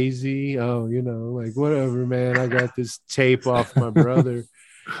Fugazi? Oh, you know, like whatever, man. I got this tape off my brother.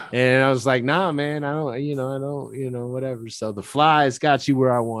 And I was like, nah, man, I don't, whatever. So the Flies, Got You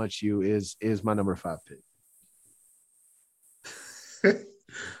Where I Want You is my number 5 pick.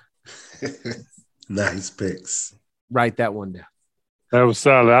 Nice picks. Write that one down. That was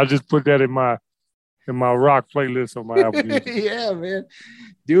solid. I just put that in my rock playlist on my album. Yeah, man.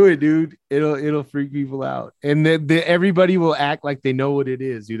 Do it, dude. It'll freak people out. And everybody will act like they know what it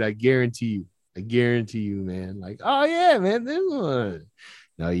is, dude. I guarantee you, man. Like, oh yeah, man, this one.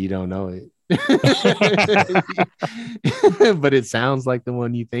 No, you don't know it. But it sounds like the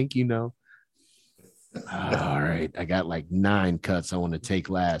one you think you know. All right. I got like 9 cuts I want to take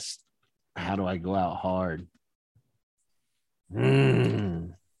last. How do I go out hard?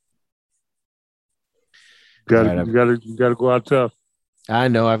 You gotta go out tough. I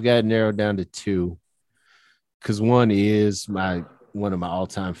know I've got it narrowed down to 2. Because one is one of my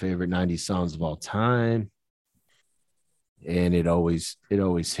all-time favorite 90s songs of all time. And it always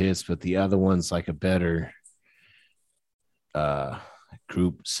hits, but the other one's like a better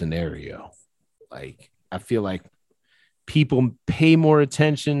group scenario. Like I feel like people pay more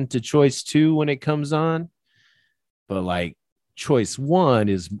attention to choice 2 when it comes on, but like choice 1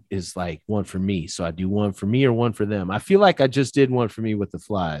 is like one for me. So I do one for me or one for them. I feel like I just did one for me with the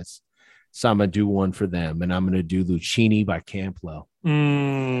Flies. So I'm gonna do one for them, and I'm gonna do Lucchini by Camp Lo.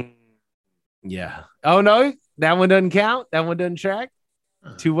 Yeah. Oh no, that one doesn't count. That one doesn't track.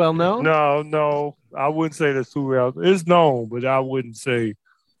 Too well known. No, I wouldn't say that's too well. It's known, but I wouldn't say.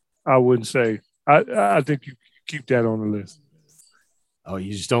 I think you keep that on the list. Oh,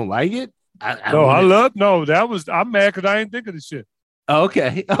 you just don't like it? I'm mad because I ain't think of this shit.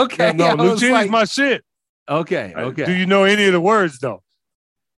 Okay. Okay. No, Lucini's my shit. Okay. Okay. Do you know any of the words though?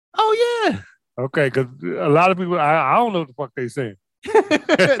 Oh yeah. Okay, because a lot of people, I don't know what the fuck they saying.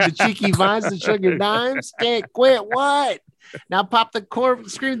 The cheeky vines, the sugar dimes, can't quit. What? Now pop the cork,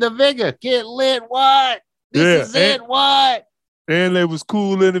 scream the vigor, get lit. What? This is it. What? And they was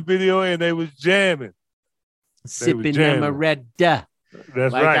cool in the video, and they was jamming, sipping amaretto.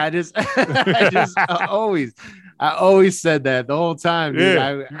 That's like, right. I always said that the whole time. Dude.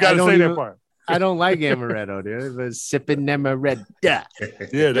 Yeah, you gotta say that part. I don't like amaretto, dude. It was sipping amaretto. Yeah,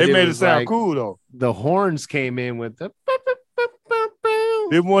 they made it sound like, cool though. The horns came in with the.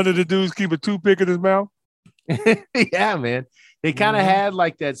 Didn't one of the dudes keep a toothpick in his mouth? Yeah, man. They kind of had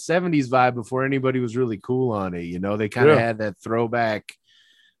like that 70s vibe before anybody was really cool on it. You know, they kind of had that throwback.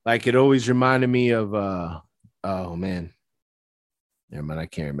 Like it always reminded me of oh man. Never mind, I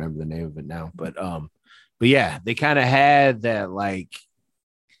can't remember the name of it now. But yeah, they kind of had that like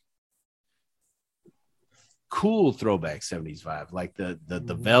cool throwback 70s vibe, like the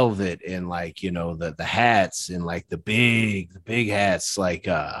velvet and like, you know, the hats and like the big hats, like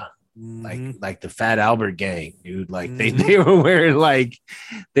like the Fat Albert gang, dude. Like they were wearing like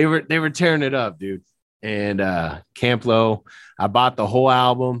they were tearing it up, dude. And Camp Lo, I bought the whole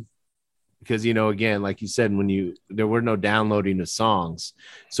album because, you know, again, like you said, there were no downloading the songs.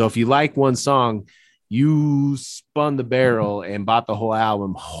 So if you like one song, you spun the barrel and bought the whole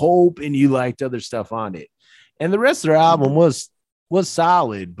album, hoping you liked other stuff on it. And the rest of their album was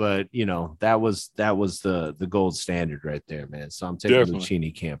solid, but you know, that was the gold standard right there, man. So I'm taking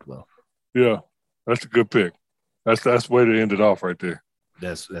Lucini Camp Lo. Yeah, that's a good pick. That's the way to end it off right there.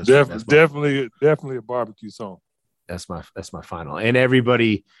 That's definitely a barbecue song. That's my final. And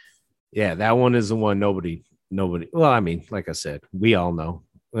everybody, yeah, that one is the one nobody. Well, I mean, like I said, we all know.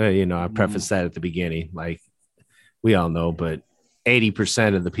 You know, I prefaced that at the beginning, like we all know, but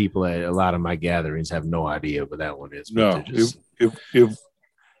 80% of the people at a lot of my gatherings have no idea what that one is. No, if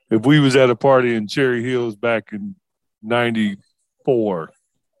we was at a party in Cherry Hills back in '94,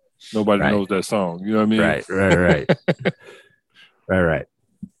 nobody knows that song. You know what I mean? Right. Right.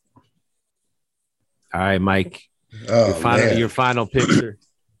 All right, Mike. Your final picture.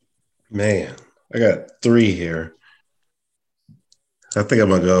 Man, I got 3 here. I think I'm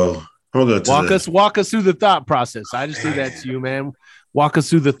gonna go. Walk us through the thought process. I just do that to you, man. Walk us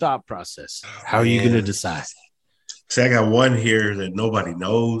through the thought process. How are you going to decide? See, I got one here that nobody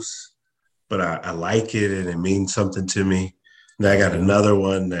knows, but I like it and it means something to me. And I got another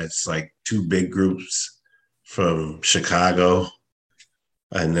one that's like 2 big groups from Chicago.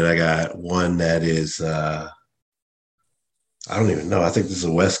 And then I got one that is, I don't even know. I think this is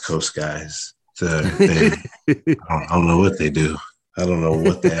West Coast guys. I don't know what they do. I don't know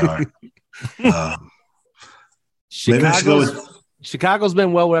what they are. Chicago's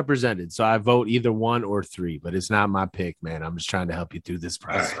been well represented, so I vote either 1 or 3, but it's not my pick, man. I'm just trying to help you through this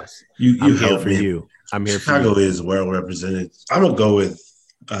process. I'm here for you. I'm here Chicago for you. is well represented. I'm gonna go with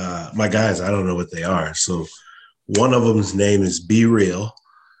my guys. I don't know what they are. So one of them's name is Be Real,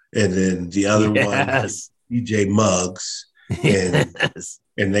 and then the other one is DJ Muggs,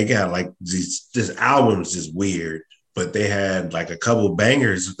 and they got like this album's just weird. But they had like a couple of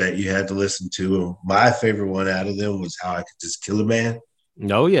bangers that you had to listen to. And my favorite one out of them was How I Could Just Kill a Man.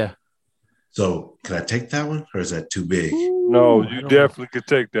 Oh, yeah. So can I take that one or is that too big? No, you definitely could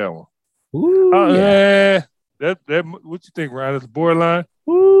take that one. Yeah. That what you think, Ryan? It's borderline?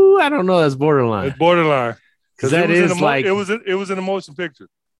 Ooh, I don't know. That's borderline. It's borderline. Because that is like it was an emotion picture.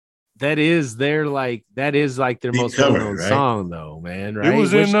 That is their most well-known song, though, man. Right? It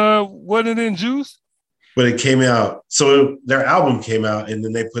was wasn't it in Juice? But it came out, so their album came out, and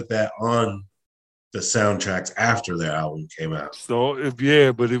then they put that on the soundtracks after their album came out. So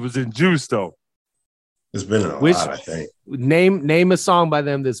but it was in Juice though. It's been a lot, I think. Name a song by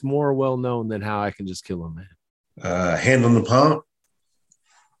them that's more well known than How I Can Just Kill a Man. Hand on the Pump.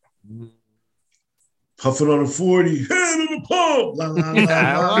 Puffing on a 40, hand on the pump. La, la, la, la.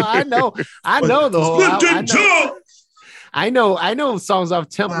 I know the whole. I know songs off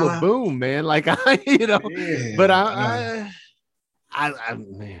Temple of Boom, man. Like man,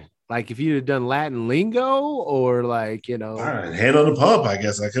 like if you'd have done Latin lingo or like, you know, all right, Hand on the Pump. I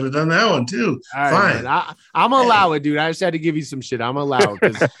guess I could have done that one too. Fine, I'm gonna allow it, dude. I just had to give you some shit. I'm gonna allow it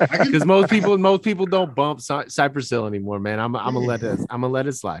because most people don't bump Cypress Hill anymore, man. I'm gonna let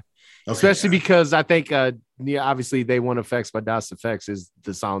it slide. Okay, especially because I think obviously They Want Effects by Das Effects is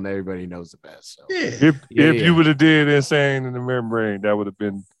the song that everybody knows the best. So. If you would have did Insane in the Membrane, that would have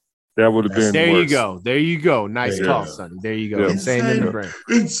been there worse. There you go. Nice call, Sonny. There you go. Yeah. Insane in the Brain.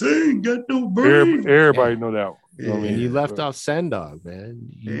 Insane got no brain. Everybody know that one. You know what I And mean? you left off Sendog, man.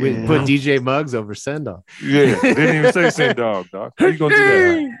 You went, put DJ Muggs over Sendog. Yeah, didn't even say Send Dog, dog. How you gonna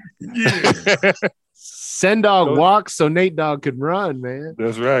do that? Yeah. Sendog walks so Nate Dogg could run, man.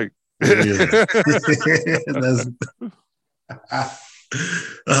 That's right. Yeah.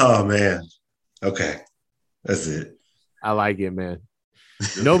 Oh man. Okay. That's it. I like it, man.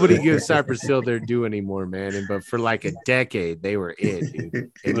 Nobody gives Cypress Hill their due anymore, man. But for like a decade, they were it, dude.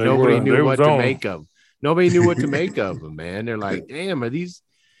 And They nobody were. knew They what was to on. make of them. Nobody knew what to make of them, man. They're like, damn, are these?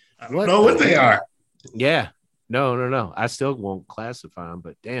 I don't know what they are. Yeah. No. I still won't classify them,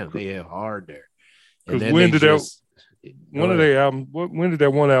 but damn, they hit hard there. And 'Cause then when they did that- just One of their albums. When did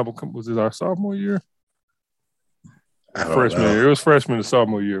that one album come? Was it our sophomore year? I don't Freshman know. year. It was freshman to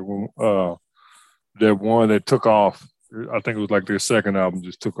sophomore year when that one that took off. I think it was like their second album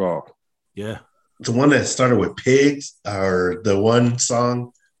just took off. yeah. The one that started with pigs or the one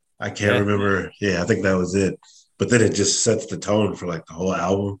song. I can't remember. Yeah, I think that was it. But then it just sets the tone for like the whole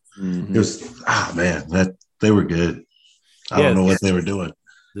album. It was man, that they were good. I don't know what they were doing.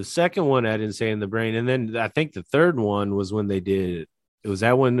 The second one I didn't say in the brain, and then I think the third one was when they did. It was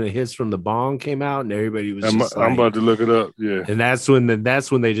that when the hits from the bong came out, and everybody was. I'm about to look it up. Yeah, and that's when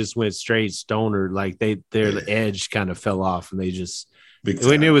they just went straight stoner. Like their edge kind of fell off, and they just.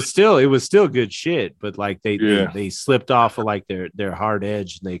 When it was still good shit, but like they slipped off of like their hard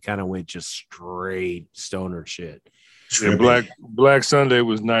edge, and they kind of went just straight stoner shit. Yeah, Black Sunday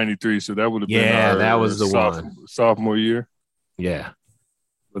was 93, so that would have been that was the sophomore year. Yeah.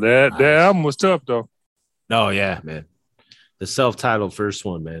 But that album was tough though. Oh yeah, man. The self-titled first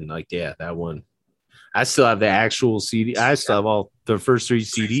one, man. Like, yeah, that one. I still have the actual CD. I still have all the first 3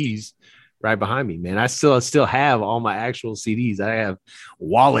 CDs right behind me, man. I still have all my actual CDs. I have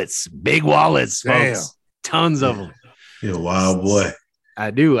wallets, big wallets, folks. Tons of them. You're a wild boy. I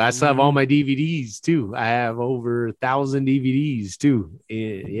do. I still have all my DVDs too. I have over 1,000 DVDs too.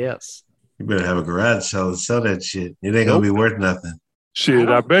 Yes. You better have a garage sale to sell that shit. It ain't gonna be worth nothing. Shit,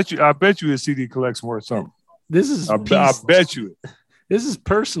 I bet you his CD collection worth something. This is I bet you it. This is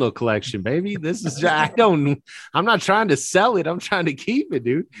personal collection, baby. This is I'm not trying to sell it. I'm trying to keep it,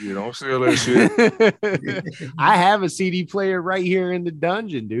 dude. You don't sell that shit. I have a CD player right here in the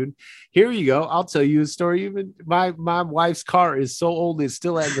dungeon, dude. Here you go. I'll tell you a story. Even my wife's car is so old it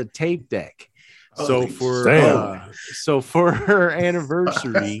still has a tape deck. So for her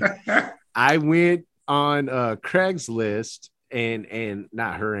anniversary, I went on Craigslist. And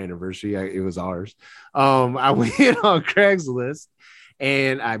not her anniversary, it was ours. I went on Craigslist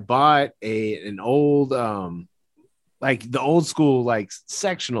and I bought an old like the old school like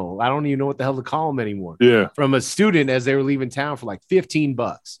sectional. I don't even know what the hell to call them anymore. Yeah, from a student as they were leaving town for like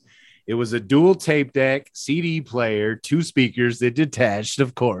 $15. It was a dual tape deck, CD player, 2 speakers that detached,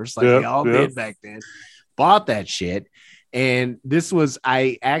 of course, like they all did back then. Bought that shit. And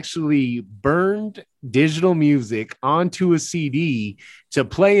I actually burned digital music onto a CD to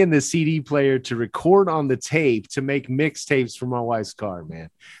play in the CD player to record on the tape to make mixtapes for my wife's car, man.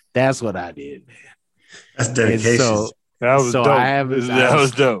 That's what I did, man. That's dedication. That was dope. That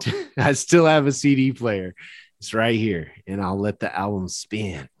was dope. I still have a CD player. It's right here, and I'll let the album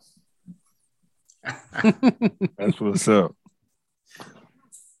spin. That's what's up.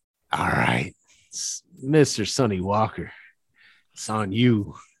 All right, Mr. Sonny Walker. It's on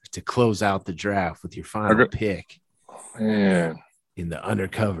you to close out the draft with your final pick. Man. In the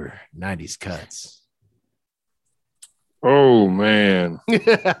undercover 90s cuts. Oh, man. You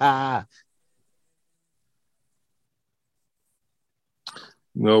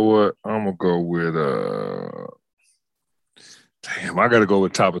know what? I'm going to go with I got to go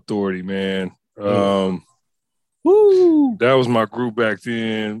with Top Authority, man. Woo! That was my group back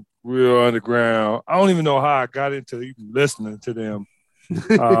then. Real underground. I don't even know how I got into even listening to them.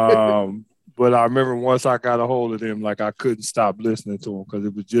 But I remember once I got a hold of them, like I couldn't stop listening to them because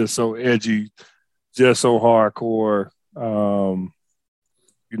it was just so edgy, just so hardcore. And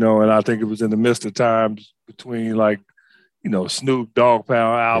I think it was in the midst of times between Snoop Dogg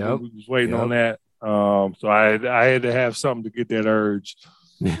Pound album. We was waiting on that. So I had to have something to get that urge.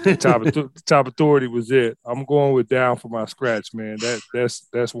 Top Authority was it. I'm going with Down for My Scratch, man.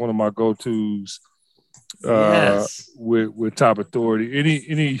 That's one of my go-tos with Top Authority.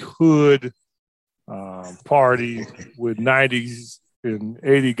 Any hood party with 90s and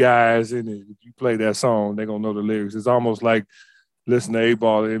 80 guys in it, if you play that song, they're gonna know the lyrics. It's almost like listen to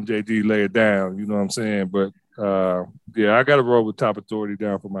 8-Ball and MJD lay it down, you know what I'm saying? But I gotta roll with Top Authority,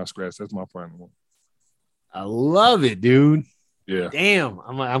 Down for My Scratch. That's my final one. I love it, dude. Yeah. Damn.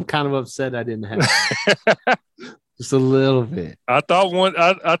 I'm kind of upset I didn't have it. Just a little bit. I thought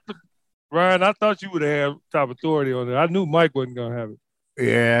Ryan, I thought you would have top authority on it. I knew Mike wasn't gonna have it.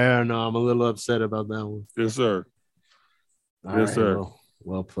 Yeah, no, I'm a little upset about that one. Yes, sir. All Yes, right, sir.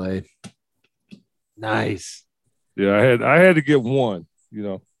 Well played. Nice. Yeah, I had to get one. You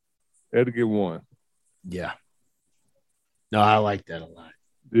know, I had to get one. Yeah. No, I like that a lot.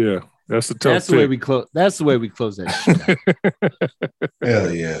 Yeah, that's the tough. That's the way we close. That's the way we close that shit out.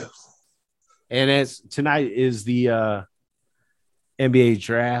 Hell yeah. And as tonight is the NBA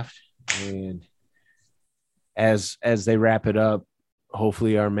draft, and as they wrap it up,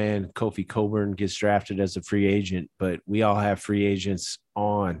 hopefully our man Kofi Coburn gets drafted as a free agent. But we all have free agents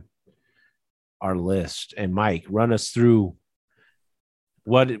on our list. And Mike, run us through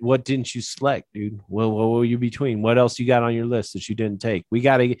what didn't you select, dude? What were you between? What else you got on your list that you didn't take? We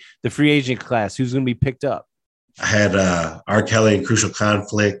got the free agent class. Who's going to be picked up? I had R. Kelly in Crucial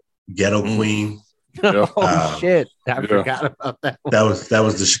Conflict, Ghetto Queen. Oh shit! I forgot about that one. That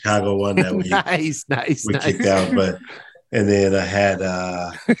was the Chicago one that we nice kicked out. But and then I had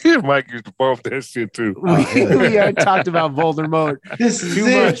Mike used to bump that shit too. We talked about Voldemort. This is too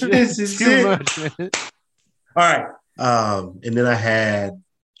it. much. This is too it. much, man. All right. And then I had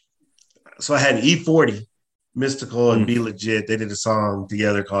E40, Mystical and Be Legit. They did a song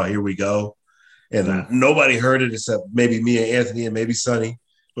together called Here We Go. And nobody heard it except maybe me and Anthony and maybe Sonny,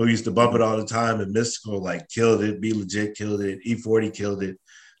 who used to bump it all the time. And Mystical like killed it. Be Legit killed it. E40 killed it.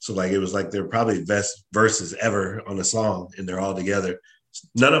 So like it was like they're probably best verses ever on the song, and they're all together.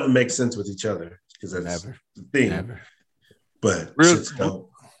 None of them make sense with each other because that's the thing. Never. But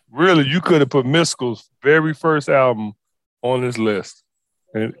really, you could have put Mystical's very first album on this list,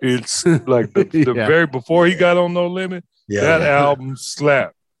 and it's like the very before he got on No Limit. That album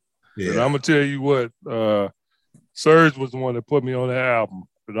slapped. Yeah. And I'm gonna tell you what, Serge was the one that put me on that album,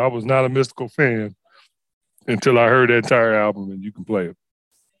 but I was not a Mystical fan until I heard that entire album, and you can play it.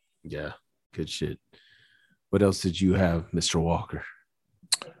 Yeah, good shit. What else did you have, Mr. Walker?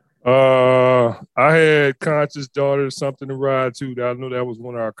 I had Conscious Daughter, Something to Ride To. I know that was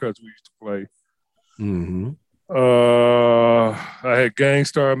one of our cuts we used to play. Mm-hmm. I had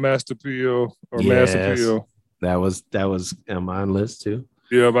Gangstar, Master Appeal, Master Appeal. That was on my list too.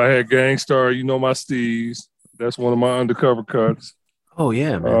 Yeah, but I had Gangstar, You Know My Steez. That's one of my undercover cuts. Oh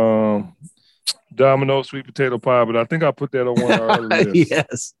yeah, man. Domino, Sweet Potato Pie, but I think I put that on one of our other lists.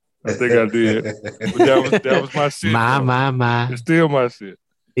 Yes. I think I did. But that was my shit. My. It's still my shit.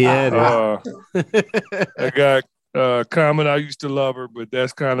 Yeah. I got Common, I Used to Love Her, but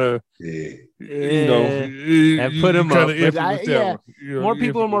that's kind of, you know, and put him up. More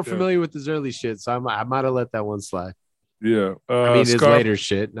people are more that. familiar with his early shit, so I might have let that one slide. Yeah. I mean, his later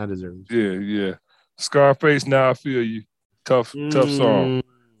shit, not his early shit. Yeah. Scarface, Now I Feel You. Tough song.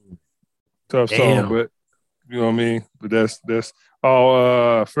 Tough song, but you know what I mean? But that's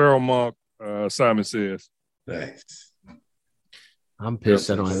all Pharoah Monk, Simon Says. Nice. I'm pissed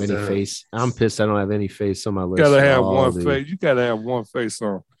I don't have any face. I'm pissed I don't have any face on my list. You gotta have one face. You gotta have one face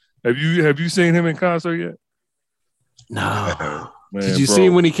on. Have you seen him in concert yet? No. Man, did you see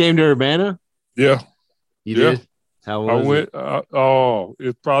him when he came to Urbana? Yeah. You did? How was it?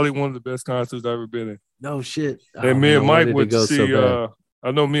 It's probably one of the best concerts I've ever been in. No shit. And me and Mike went to see I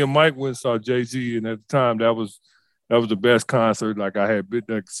know me and Mike went and saw Jay-Z, and at the time that was the best concert. Like I had been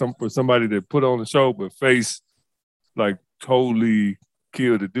like for somebody that put on the show, but Face like totally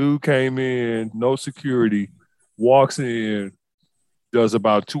killed. The dude came in, no security, walks in, does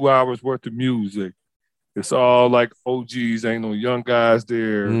about 2 hours worth of music. It's all like OGs, ain't no young guys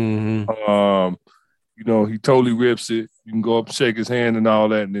there. Mm-hmm. You know, he totally rips it. You can go up and shake his hand and all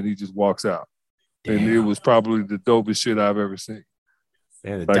that, and then he just walks out. Damn. And it was probably the dopest shit I've ever seen.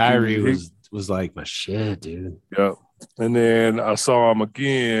 Man, the Diary was like my shit, dude. Yep. And then I saw him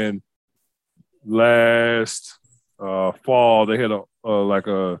again last fall. They had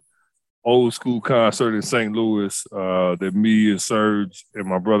a old school concert in St. Louis that me and Serge and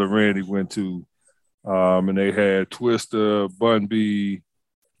my brother Randy went to. And they had Twista, Bun B,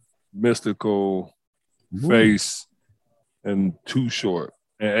 Mystical, Face, and Too Short,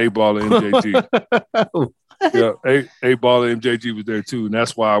 and A-Ball and MJG. Yeah, A-Ball and MJG was there too, and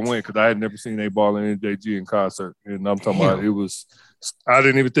that's why I went, because I had never seen A-Ball and MJG in concert. And I'm talking about I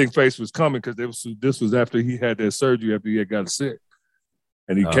didn't even think Face was coming, because this was after he had that surgery, after he had got sick.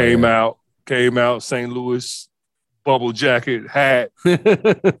 And he came out, St. Louis, bubble jacket, hat,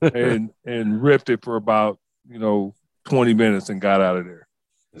 and ripped it for about 20 minutes and got out of there.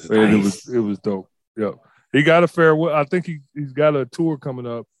 And nice. It was dope. Yeah, he got a farewell. I think he's got a tour coming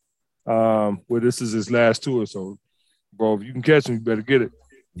up. Where this is his last tour, so bro, if you can catch him, you better get it.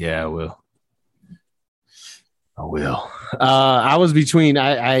 Yeah, I will. I was between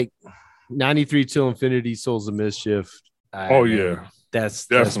 93 Till Infinity, Souls of Mischief. That's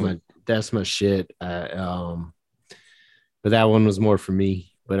my shit. But that one was more for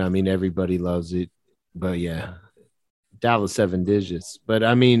me. But I mean, everybody loves it. But yeah, Dallas 7 Digits. But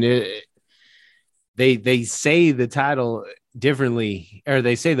I mean, they say the title differently, or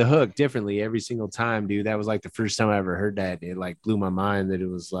they say the hook differently every single time, dude. That was like the first time I ever heard that. It like blew my mind that it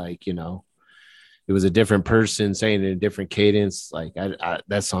was like, you know, it was a different person saying it in a different cadence. Like I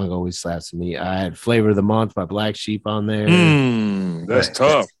that song always slaps me. I had Flavor of the Month by Black Sheep on there. That's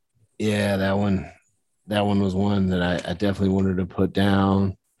tough. Yeah, that one was one that I definitely wanted to put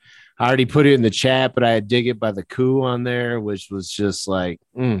down. I already put it in the chat, but I had Dig It by the Coup on there, which was just like,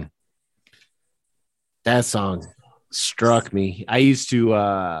 that song struck me. I used to,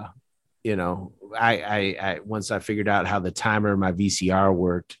 you know, I once I figured out how the timer of my VCR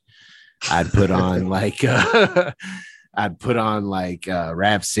worked, I'd put on like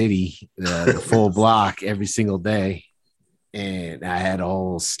Rap City, the full block every single day, and I had a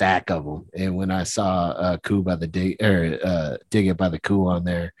whole stack of them. And when I saw Coup by the Dig It by the Coup on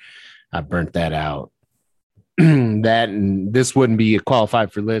there, I burnt that out. That and this wouldn't be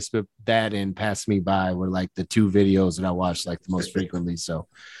qualified for list, but that and Pass Me By were like the two videos that I watched like the most frequently. So,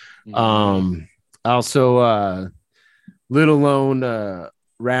 also, little known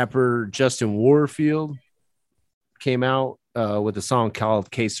rapper Justin Warfield came out with a song called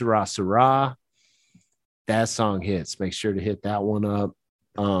Que Sera Sera. That song hits. Make sure to hit that one up.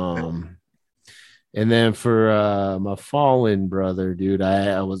 And then for my fallen brother, dude,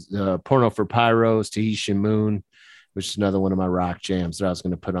 I was Porno for Pyros, Tahitian Moon, which is another one of my rock jams that I was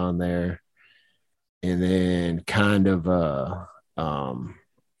going to put on there. And then kind of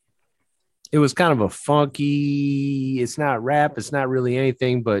it was kind of a funky, it's not rap, it's not really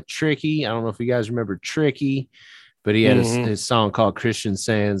anything but Tricky. I don't know if you guys remember Tricky, but he had his song called Christian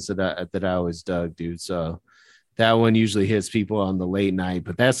Sands that I always dug, dude. So that one usually hits people on the late night,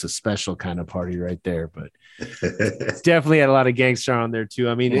 but that's a special kind of party right there. But it's definitely had a lot of gangster on there too.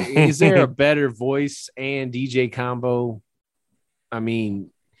 I mean, is there a better voice and DJ combo? I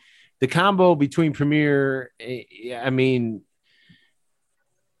mean, the combo between Premier, I mean,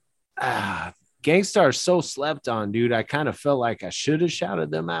 Gangstar is so slept on, dude. I kind of felt like I should have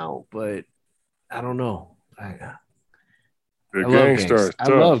shouted them out, but I don't know. I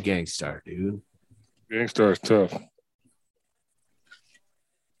love Gangstar, dude. Gangstar is tough.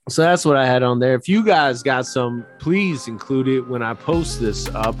 So that's what I had on there. If you guys got some, please include it when I post this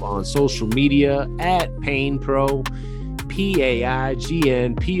up on social media at PainPro, PAIGNPRO.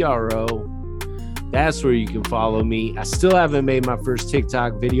 That's where you can follow me. I still haven't made my first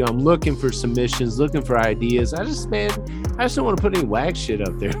TikTok video. I'm looking for submissions, looking for ideas. I just don't want to put any whack shit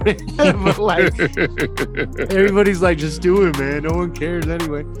up there. But like, everybody's like, just do it, man. No one cares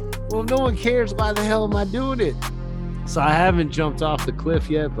anyway. Well, if no one cares, why the hell am I doing it? So I haven't jumped off the cliff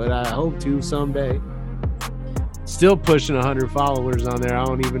yet, but I hope to someday. Still pushing 100 followers on there. I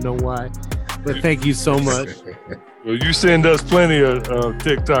don't even know why. But thank you so much. Well, you send us plenty of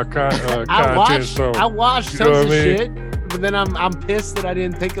TikTok content. I watched tons of shit, but then I'm pissed that I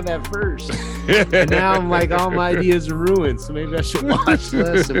didn't think of that first. And now I'm like, all my ideas are ruined. So maybe I should watch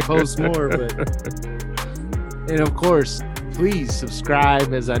less and post more. And of course, please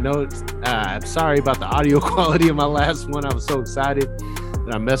subscribe. As I know, I'm sorry about the audio quality of my last one. I was so excited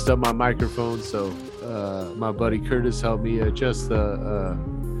that I messed up my microphone. So my buddy Curtis helped me adjust the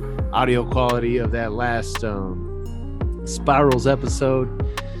audio quality of that last Spirals episode.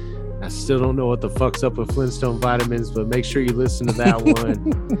 I still don't know what the fuck's up with Flintstone Vitamins, but make sure you listen to that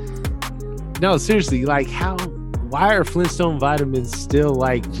one. No, seriously, like why are Flintstone Vitamins still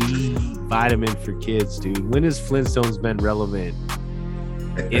like the vitamin for kids, dude? When has Flintstones been relevant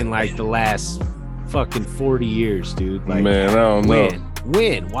in like the last fucking 40 years, dude? Like, man, I don't know.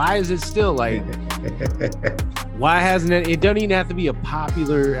 When? Why is it still like, why hasn't it doesn't even have to be a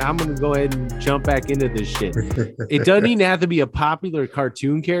popular, I'm going to go ahead and jump back into this shit. It doesn't even have to be a popular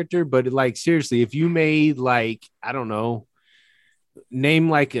cartoon character, but like, seriously, if you made like, I don't know, name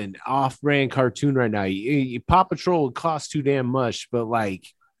like an off-brand cartoon right now, Paw Patrol would cost too damn much, but like,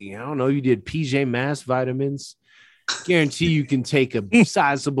 I don't know, you did PJ Masks vitamins, guarantee you can take a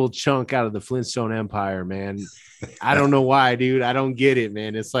sizable chunk out of the Flintstone empire, man. I don't know why, dude. I don't get it,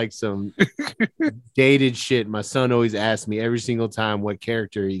 man. It's like some dated shit. My son always asks me every single time what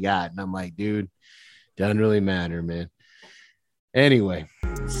character he got. And I'm like, dude, doesn't really matter, man. Anyway,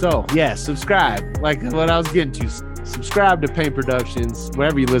 so yeah, subscribe. Like what I was getting to. Subscribe to Pain Productions,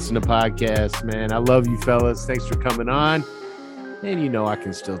 wherever you listen to podcasts, man. I love you fellas. Thanks for coming on. And you know I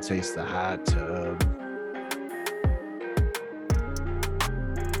can still taste the hot tub.